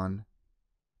Usman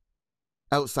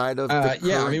outside of the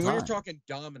yeah, I mean, when time. you're talking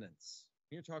dominance,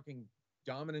 you're talking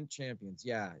dominant champions.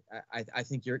 Yeah, I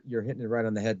think you're hitting it right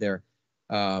on the head there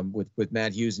with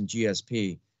Matt Hughes and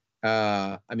GSP.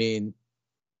 I mean,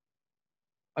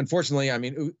 unfortunately, I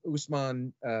mean,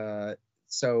 Usman,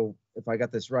 so if I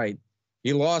got this right,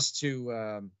 he lost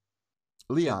to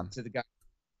Leon, to the guy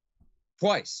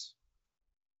twice,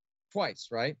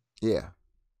 right? Yeah.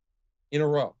 In a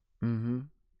row. Mm-hmm.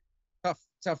 Tough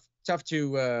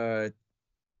to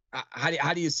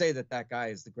how do you say that guy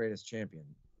is the greatest champion?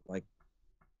 Like,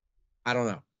 I don't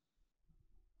know.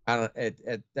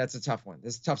 That's a tough one.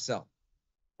 It's a tough sell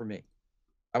for me.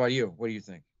 How about you? What do you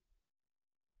think?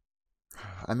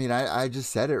 I mean, I just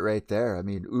said it right there. I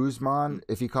mean, Usman,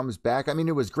 if he comes back, I mean,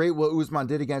 it was great what Usman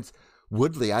did against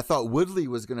Woodley. I thought Woodley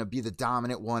was going to be the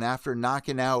dominant one after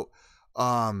knocking out,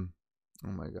 oh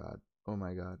my God,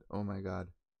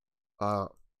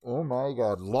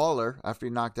 Lawler, after he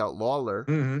knocked out Lawler.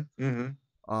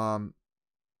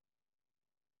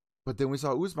 But then we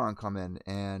saw Usman come in,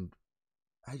 and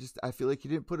I feel like he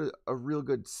didn't put a real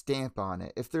good stamp on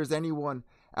it. If there's anyone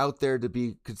out there to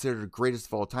be considered greatest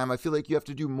of all time, I feel like you have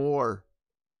to do more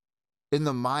in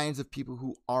the minds of people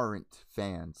who aren't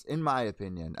fans, in my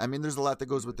opinion. I mean, there's a lot that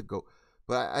goes with the GOAT,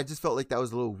 but I just felt like that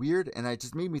was a little weird, and it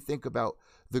just made me think about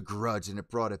The Grudge, and it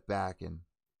brought it back, and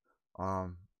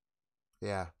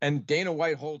yeah. And Dana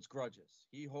White holds grudges.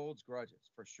 He holds grudges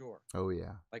for sure. Oh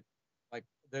yeah. Like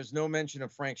there's no mention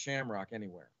of Frank Shamrock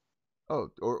anywhere. Oh,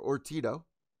 or Tito.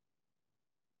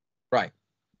 Right.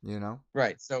 You know?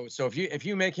 Right. So if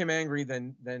you make him angry,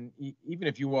 then even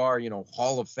if you are,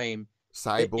 Hall of Fame,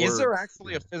 Cyborg. Is there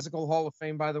actually a physical Hall of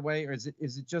Fame, by the way, or is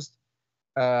it just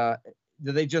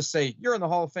do they just say you're in the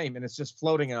Hall of Fame and it's just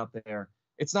floating out there?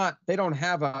 It's not. They don't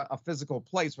have a physical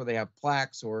place where they have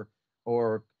plaques or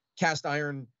cast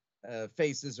iron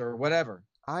faces or whatever.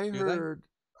 I heard.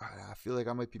 I feel like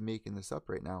I might be making this up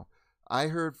right now. I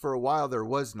heard for a while there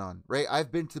was none. Right.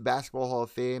 I've been to Basketball Hall of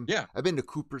Fame. Yeah. I've been to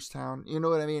Cooperstown. You know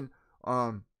what I mean?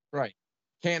 Right.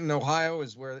 Canton, Ohio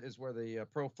is where the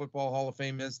Pro Football Hall of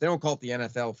Fame is. They don't call it the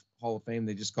NFL Hall of Fame.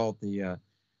 They just call it the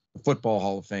Football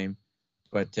Hall of Fame.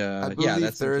 But I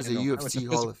believe there is a UFC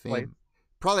Hall of Fame. Place.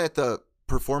 Probably at the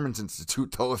Performance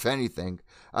Institute, though, if anything.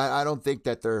 I don't think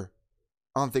that there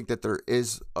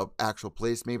is an actual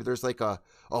place. Maybe there's like a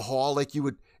hall like you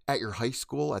would at your high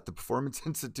school at the Performance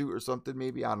Institute or something.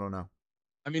 Maybe, I don't know.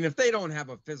 I mean, if they don't have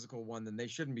a physical one, then they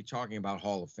shouldn't be talking about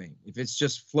Hall of Fame. If it's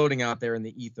just floating out there in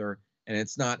the ether and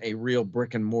it's not a real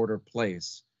brick and mortar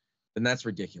place, then that's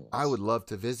ridiculous. I would love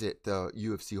to visit the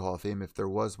UFC Hall of Fame if there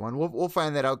was one. We'll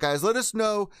find that out, guys. Let us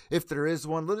know if there is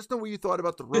one. Let us know what you thought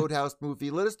about the Roadhouse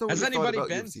movie. Let us know what you thought about UFC 300. Has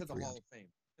anybody been to the Hall of Fame?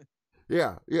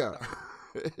 Yeah.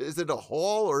 Is it a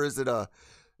hall or is it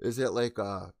like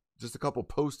just a couple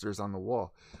posters on the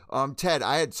wall? Ted,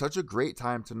 I had such a great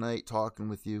time tonight talking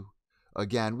with you.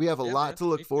 Again, we have a lot to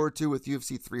look forward to with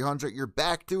UFC 300. You're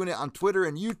back doing it on Twitter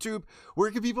and YouTube.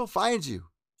 Where can people find you?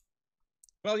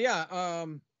 Well, yeah.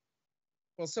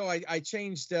 So I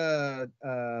changed the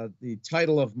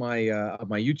title of my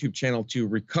YouTube channel to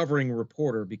Recovering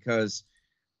Reporter because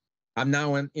I'm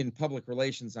now in public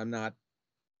relations. I'm not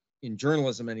in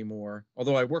journalism anymore,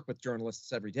 although I work with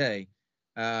journalists every day.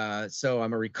 So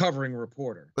I'm a recovering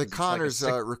reporter. Like Conor's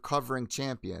a recovering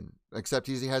champion, except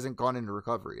he hasn't gone into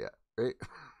recovery yet, right?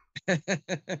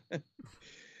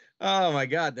 Oh my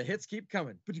God, the hits keep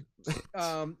coming.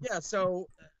 So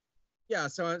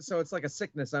it's like a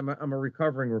sickness. I'm a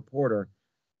recovering reporter.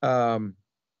 That's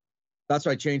what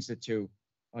I changed it to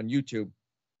on YouTube.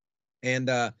 And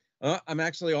I'm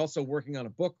actually also working on a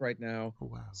book right now. Oh,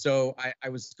 wow. So I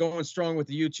was going strong with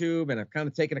the YouTube, and I've kind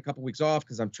of taken a couple weeks off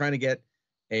because I'm trying to get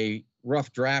a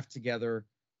rough draft together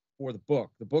for the book.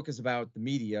 The book is about the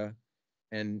media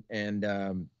and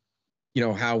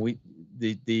how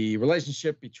the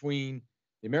relationship between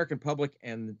the American public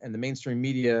and the mainstream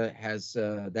media has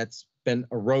that's been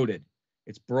eroded.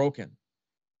 It's broken.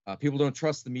 People don't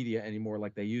trust the media anymore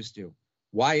like they used to.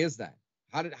 Why is that?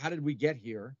 How did we get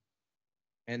here?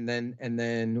 And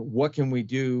then what can we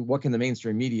do? What can the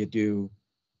mainstream media do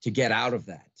to get out of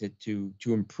that? To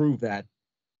improve that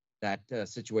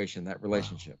situation, that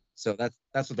relationship. So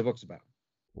that's what the book's about.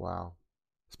 Wow.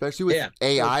 Especially with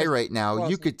AI right now, awesome.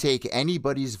 You could take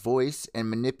anybody's voice and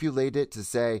manipulate it to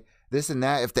say this and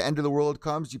that. If the end of the world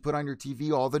comes, you put on your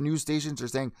TV, all the news stations are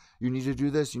saying, you need to do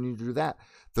this, you need to do that.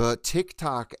 The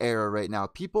TikTok era right now,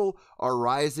 people are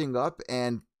rising up,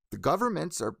 and the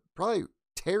governments are probably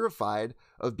terrified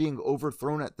of being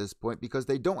overthrown at this point because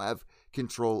they don't have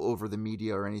control over the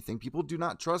media or anything. People do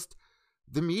not trust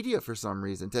the media for some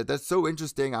reason. Ted, that's so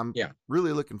interesting. I'm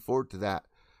really looking forward to that.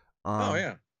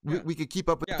 We could keep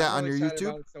up with that on your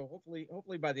YouTube. So hopefully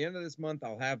by the end of this month,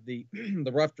 I'll have the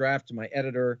the rough draft to my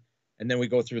editor, and then we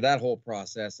go through that whole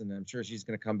process. And I'm sure she's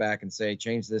going to come back and say,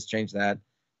 change this, change that,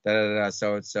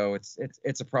 So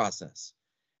it's a process.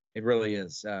 It really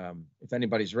is. If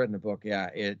anybody's written a book,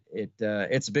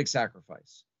 it's a big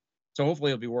sacrifice. So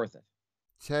hopefully it'll be worth it.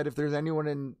 Ted, if there's anyone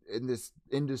in this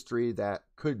industry that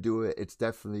could do it, it's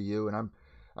definitely you. And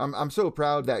I'm so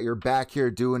proud that you're back here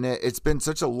doing it. It's been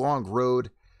such a long road.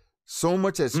 So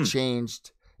much has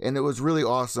changed, and it was really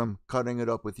awesome cutting it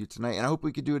up with you tonight. And I hope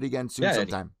we could do it again soon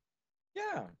sometime.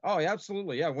 Yeah. Oh,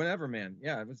 absolutely. Yeah. Whenever, man.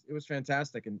 Yeah. It was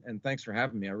fantastic. And thanks for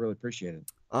having me. I really appreciate it.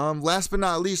 Last but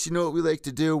not least, you know what we like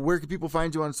to do. Where can people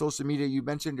find you on social media? You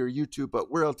mentioned your YouTube,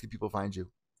 but where else can people find you?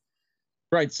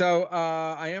 Right. So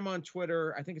I am on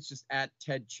Twitter. I think it's just at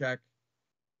Ted Czech.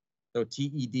 So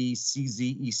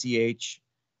TEDCZECH.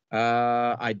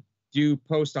 I do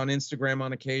post on Instagram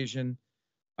on occasion.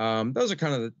 Those are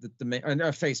kind of the main.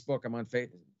 Facebook. I'm on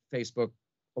Facebook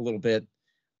a little bit.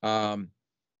 But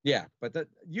the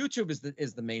YouTube is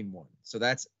the main one. So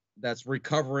that's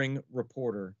Recovering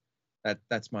Reporter.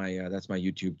 That's my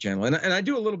YouTube channel. And I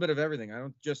do a little bit of everything. I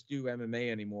don't just do MMA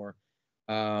anymore.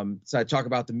 So I talk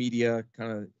about the media,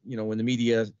 kind of, when the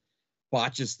media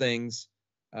botches things,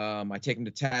 I take them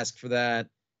to task for that.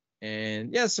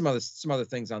 And some other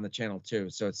things on the channel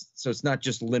too. So it's not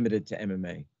just limited to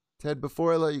MMA. Ted,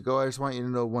 before I let you go, I just want you to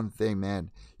know one thing, man.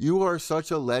 You are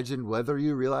such a legend, whether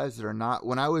you realize it or not.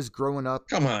 When I was growing up,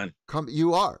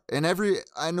 you are. And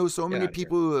I know so many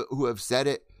people who have said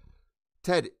it.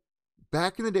 Ted,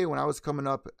 back in the day when I was coming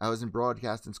up, I was in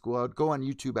broadcasting school. I would go on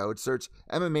YouTube. I would search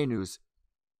MMA news.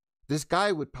 This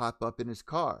guy would pop up in his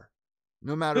car.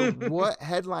 No matter what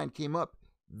headline came up,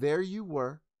 there you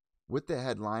were with the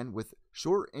headline, with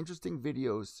short, interesting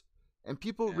videos. And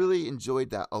people really enjoyed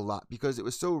that a lot because it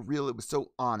was so real. It was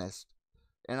so honest.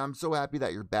 And I'm so happy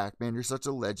that you're back, man. You're such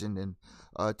a legend. And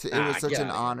it was such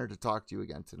an honor to talk to you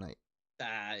again tonight.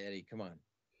 Eddie, come on.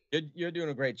 You're doing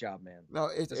a great job, man. No,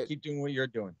 Just keep doing what you're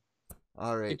doing.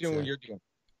 All right. Keep doing what you're doing.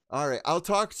 All right. I'll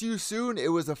talk to you soon.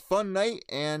 It was a fun night.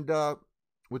 And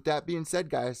with that being said,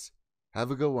 guys,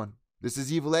 have a good one. This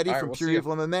is Evil Eddie from Pure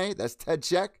Evil MMA. That's Ted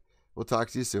Czech. We'll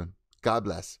talk to you soon. God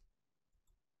bless.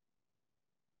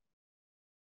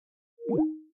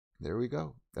 There we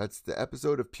go. That's the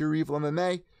episode of Pure Evil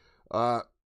MMA.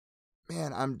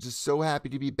 Man, I'm just so happy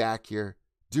to be back here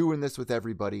doing this with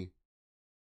everybody.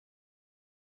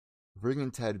 Bringing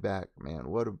Ted back, man.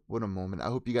 What a moment. I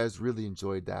hope you guys really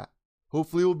enjoyed that.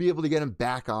 Hopefully we'll be able to get him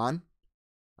back on.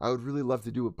 I would really love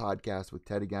to do a podcast with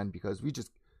Ted again because we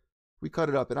cut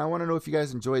it up. And I want to know if you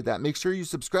guys enjoyed that. Make sure you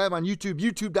subscribe on YouTube,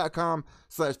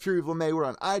 youtube.com/PureEvilMA. We're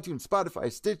on iTunes,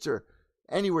 Spotify, Stitcher,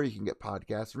 anywhere you can get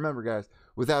podcasts. Remember, guys,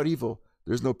 without evil,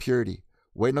 there's no purity.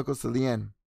 White knuckles to the end.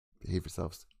 Behave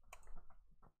yourselves.